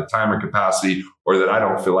I have the time or capacity, or that I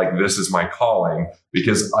don't feel like this is my calling,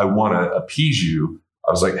 because I want to appease you.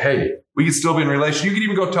 I was like, hey, we can still be in a relation. You can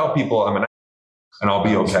even go tell people I'm an and I'll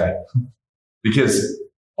be okay, because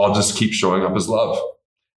I'll just keep showing up as love.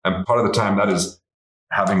 And part of the time that is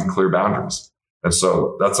having clear boundaries. And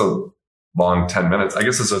so that's a long 10 minutes. I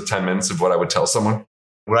guess it's a 10 minutes of what I would tell someone.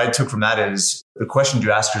 What I took from that is the question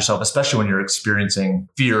to ask yourself, especially when you're experiencing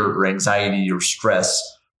fear or anxiety or stress,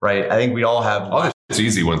 right? I think we all have. It's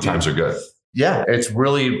easy when times are good. Yeah. It's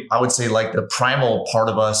really, I would say, like the primal part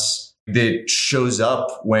of us that shows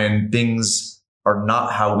up when things are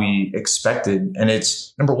not how we expected. And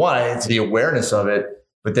it's, number one, it's the awareness of it.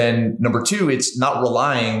 But then number two, it's not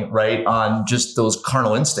relying, right, on just those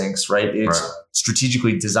carnal instincts, right? It's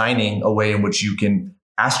strategically designing a way in which you can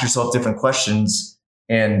ask yourself different questions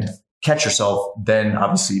and catch yourself, then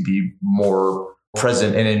obviously be more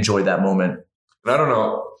present and enjoy that moment. And I don't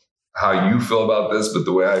know how you feel about this, but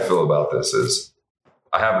the way I feel about this is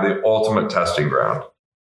I have the ultimate testing ground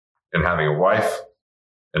in having a wife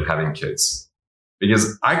and having kids,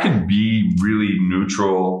 because I could be really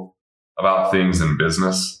neutral about things in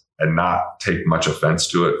business and not take much offense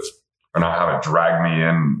to it, or not have it drag me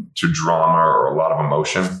in to drama or a lot of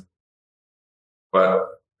emotion. But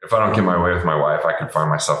if I don't get my way with my wife, I could find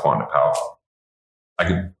myself wanting to pout. I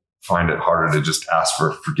could find it harder to just ask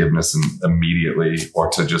for forgiveness immediately, or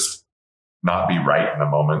to just not be right in the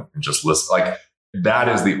moment and just listen. Like, that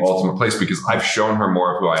is the ultimate place, because I've shown her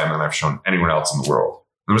more of who I am than I've shown anyone else in the world.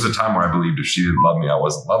 There was a time where I believed if she didn't love me, I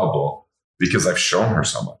wasn't lovable, because I've shown her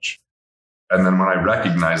so much. And then when I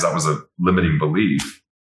recognized that was a limiting belief,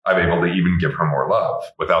 I'm able to even give her more love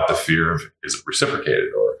without the fear of, is it reciprocated?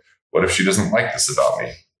 Or what if she doesn't like this about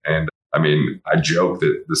me? And I mean, I joke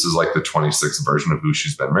that this is like the 26th version of who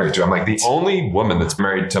she's been married to. I'm like, the only woman that's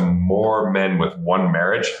married to more men with one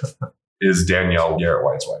marriage is Danielle Garrett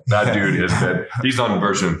White's wife. That dude has been, he's on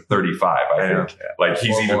version 35, I think. Yeah. Like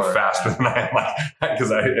he's even faster than I am. Like,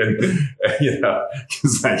 cause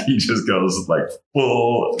he just goes like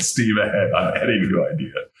full steam ahead on any new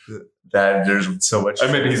idea. That there's so much.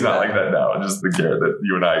 And maybe he's not like that now. Just the Garrett that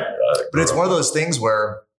you and I. But it's one of those things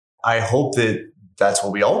where I hope that that's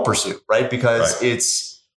what we all pursue, right? Because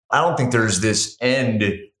I don't think there's this end,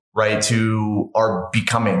 right, to our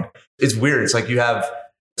becoming. It's weird. It's like you have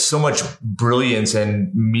so much brilliance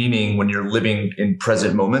and meaning when you're living in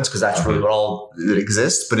present moments, because that's really what all that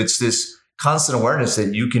exists. But it's this constant awareness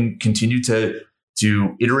that you can continue to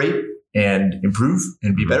iterate and improve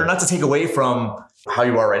and be better, not to take away from how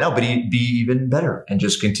you are right now, but be even better and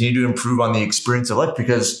just continue to improve on the experience of life.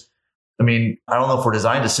 Because I mean, I don't know if we're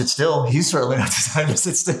designed to sit still. He's certainly not designed to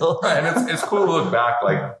sit still. Right. And it's cool to look back.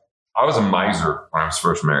 Like I was a miser when I was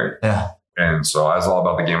first married. Yeah. And so I was all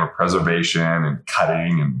about the game of preservation and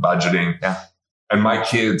cutting and budgeting. Yeah. And my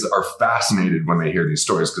kids are fascinated when they hear these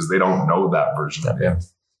stories because they don't know that version of me. Yeah.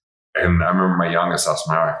 And I remember my youngest asked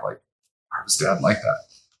my wife, like, why was dad like that?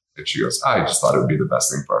 And she goes, I just thought it would be the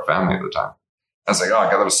best thing for our family at the time. I was like, oh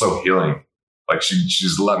God, that was so healing. Like she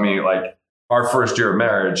just let me, like our first year of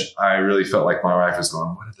marriage, I really felt like my wife was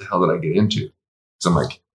going, what the hell did I get into? So I'm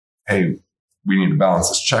like, hey, we need to balance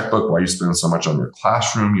this checkbook. Why are you spending so much on your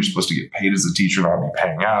classroom? You're supposed to get paid as a teacher, not be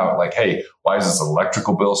paying out. Like, hey, why is this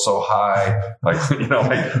electrical bill so high? Like,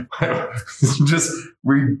 just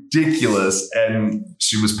ridiculous. And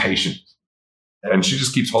she was patient. And she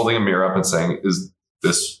just keeps holding a mirror up and saying, is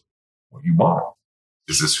this what you want?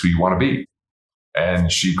 Is this who you want to be?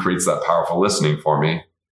 And she creates that powerful listening for me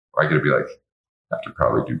where I get to be like, I could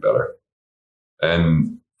probably do better.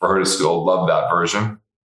 And for her to still love that version,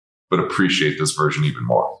 but appreciate this version even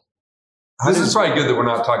more. This is probably good that we're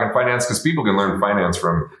not talking finance because people can learn finance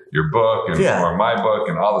from your book and or my book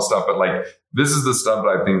and all this stuff. But like, this is the stuff that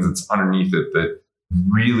I think that's underneath it that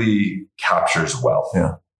really captures wealth.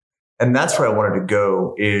 Yeah. And that's where I wanted to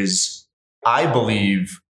go is I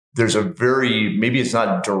believe there's a very, maybe it's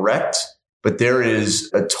not direct, but there is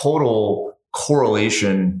a total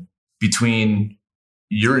correlation between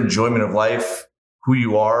your enjoyment of life, who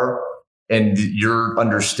you are, and your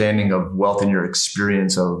understanding of wealth and your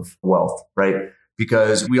experience of wealth, right?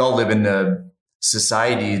 Because we all live in a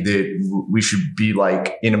society that we should be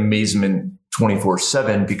like in amazement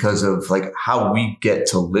 24/7 because of like how we get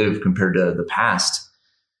to live compared to the past.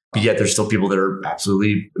 But yet there's still people that are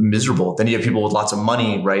absolutely miserable. Then you have people with lots of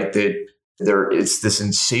money, right? That it's this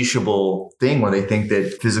insatiable thing where they think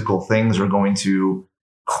that physical things are going to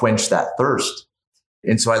quench that thirst.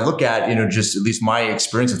 And so I look at, just at least my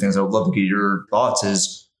experience of things, I would love to get your thoughts,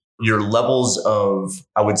 is your levels of,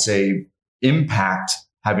 I would say, impact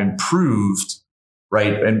have improved,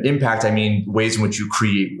 right? And impact, I mean, ways in which you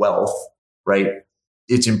create wealth, right?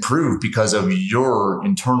 It's improved because of your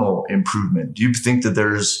internal improvement. Do you think that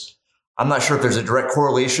I'm not sure if there's a direct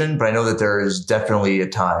correlation, but I know that there is definitely a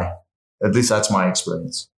tie. At least that's my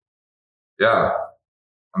experience. Yeah.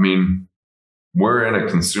 I mean, we're in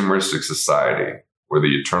a consumeristic society where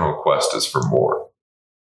the eternal quest is for more.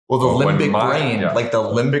 Well, the limbic brain, like the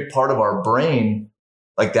limbic part of our brain,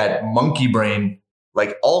 like that monkey brain,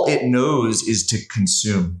 like all it knows is to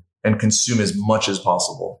consume and consume as much as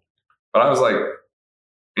possible. But I was like,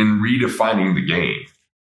 in redefining the game,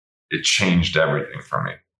 it changed everything for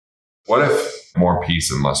me. What if more peace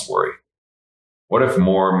and less worry? What if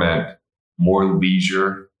more meant more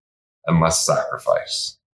leisure and less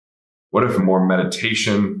sacrifice? What if more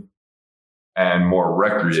meditation and more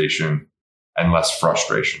recreation and less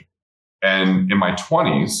frustration? And in my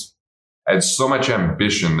 20s, I had so much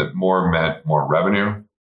ambition that more meant more revenue,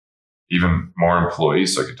 even more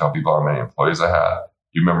employees. So I could tell people how many employees I had.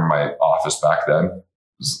 You remember my office back then? It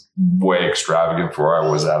was way extravagant for where I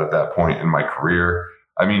was at that point in my career.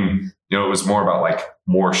 I mean, it was more about like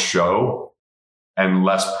more show and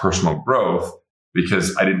less personal growth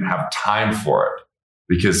because I didn't have time for it.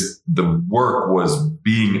 Because the work was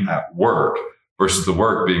being at work versus the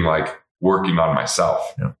work being like working on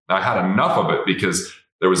myself. Yeah. Now I had enough of it because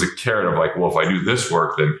there was a carrot of like, well, if I do this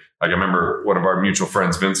work, then like I remember one of our mutual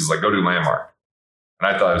friends, Vince, is like, go do Landmark.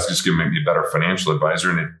 And I thought it was just going to make me a better financial advisor.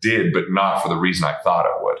 And it did, but not for the reason I thought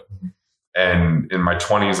it would. Mm-hmm. And in my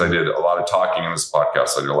 20s, I did a lot of talking in this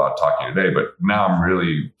podcast. I did a lot of talking today, but now I'm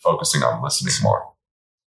really focusing on listening more.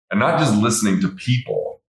 And not just listening to people,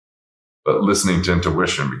 but listening to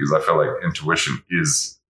intuition, because I feel like intuition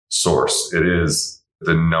is source. It is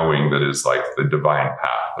the knowing that is like the divine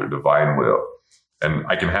path or divine will. And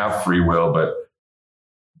I can have free will, but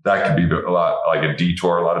that could be a lot like a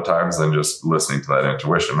detour a lot of times than just listening to that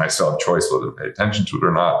intuition. I still have choice whether to pay attention to it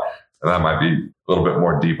or not. And that might be a little bit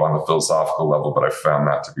more deep on the philosophical level, but I found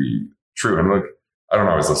that to be true. And look, I don't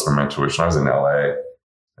always listen to my intuition. I was in LA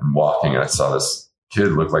and walking, and I saw this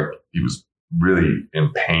kid look like he was really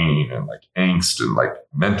in pain and like angst and like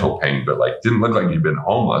mental pain, but like didn't look like he'd been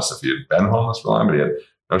homeless if he had been homeless for a long, but he had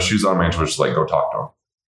no shoes on. My intuition was like, go talk to him.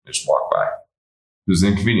 I just walk by. It was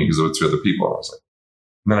inconvenient because it was 2 other people. And I was like,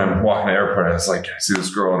 and then I'm walking to the airport, and I was like, I see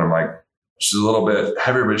this girl, and I'm like, she's a little bit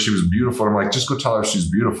heavier, but she was beautiful. And I'm like, just go tell her she's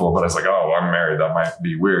beautiful. But I was like, oh, I'm married. That might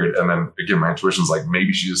be weird. And then again, my intuition's like,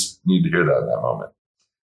 maybe she just needed to hear that in that moment.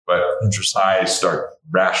 But I start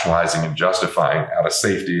rationalizing and justifying out of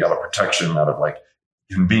safety, out of protection, out of like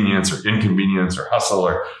convenience or inconvenience or hustle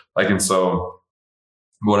or like. And so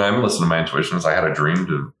when I'm listening to my intuition, is I had a dream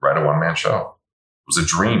to write a one-man show. It was a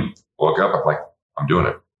dream. Woke up, I'm like, I'm doing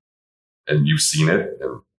it. And you've seen it,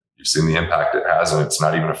 and you've seen the impact it has, and it's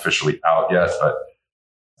not even officially out yet, but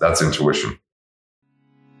that's intuition.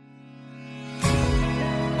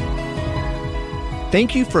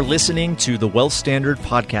 Thank you for listening to the Wealth Standard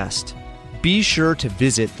Podcast. Be sure to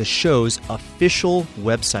visit the show's official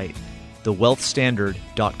website,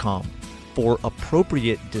 thewealthstandard.com, for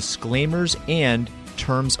appropriate disclaimers and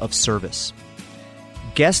terms of service.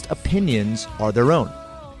 Guest opinions are their own.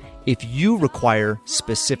 If you require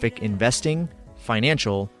specific investing,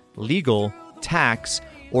 financial, legal, tax,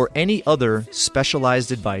 or any other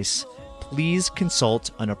specialized advice, please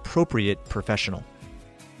consult an appropriate professional.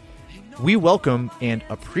 We welcome and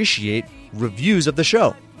appreciate reviews of the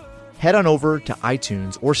show. Head on over to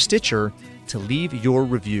iTunes or Stitcher to leave your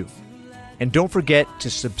review. And don't forget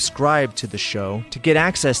to subscribe to the show to get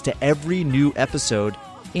access to every new episode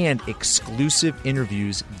and exclusive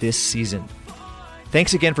interviews this season.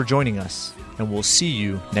 Thanks again for joining us, and we'll see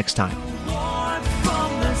you next time.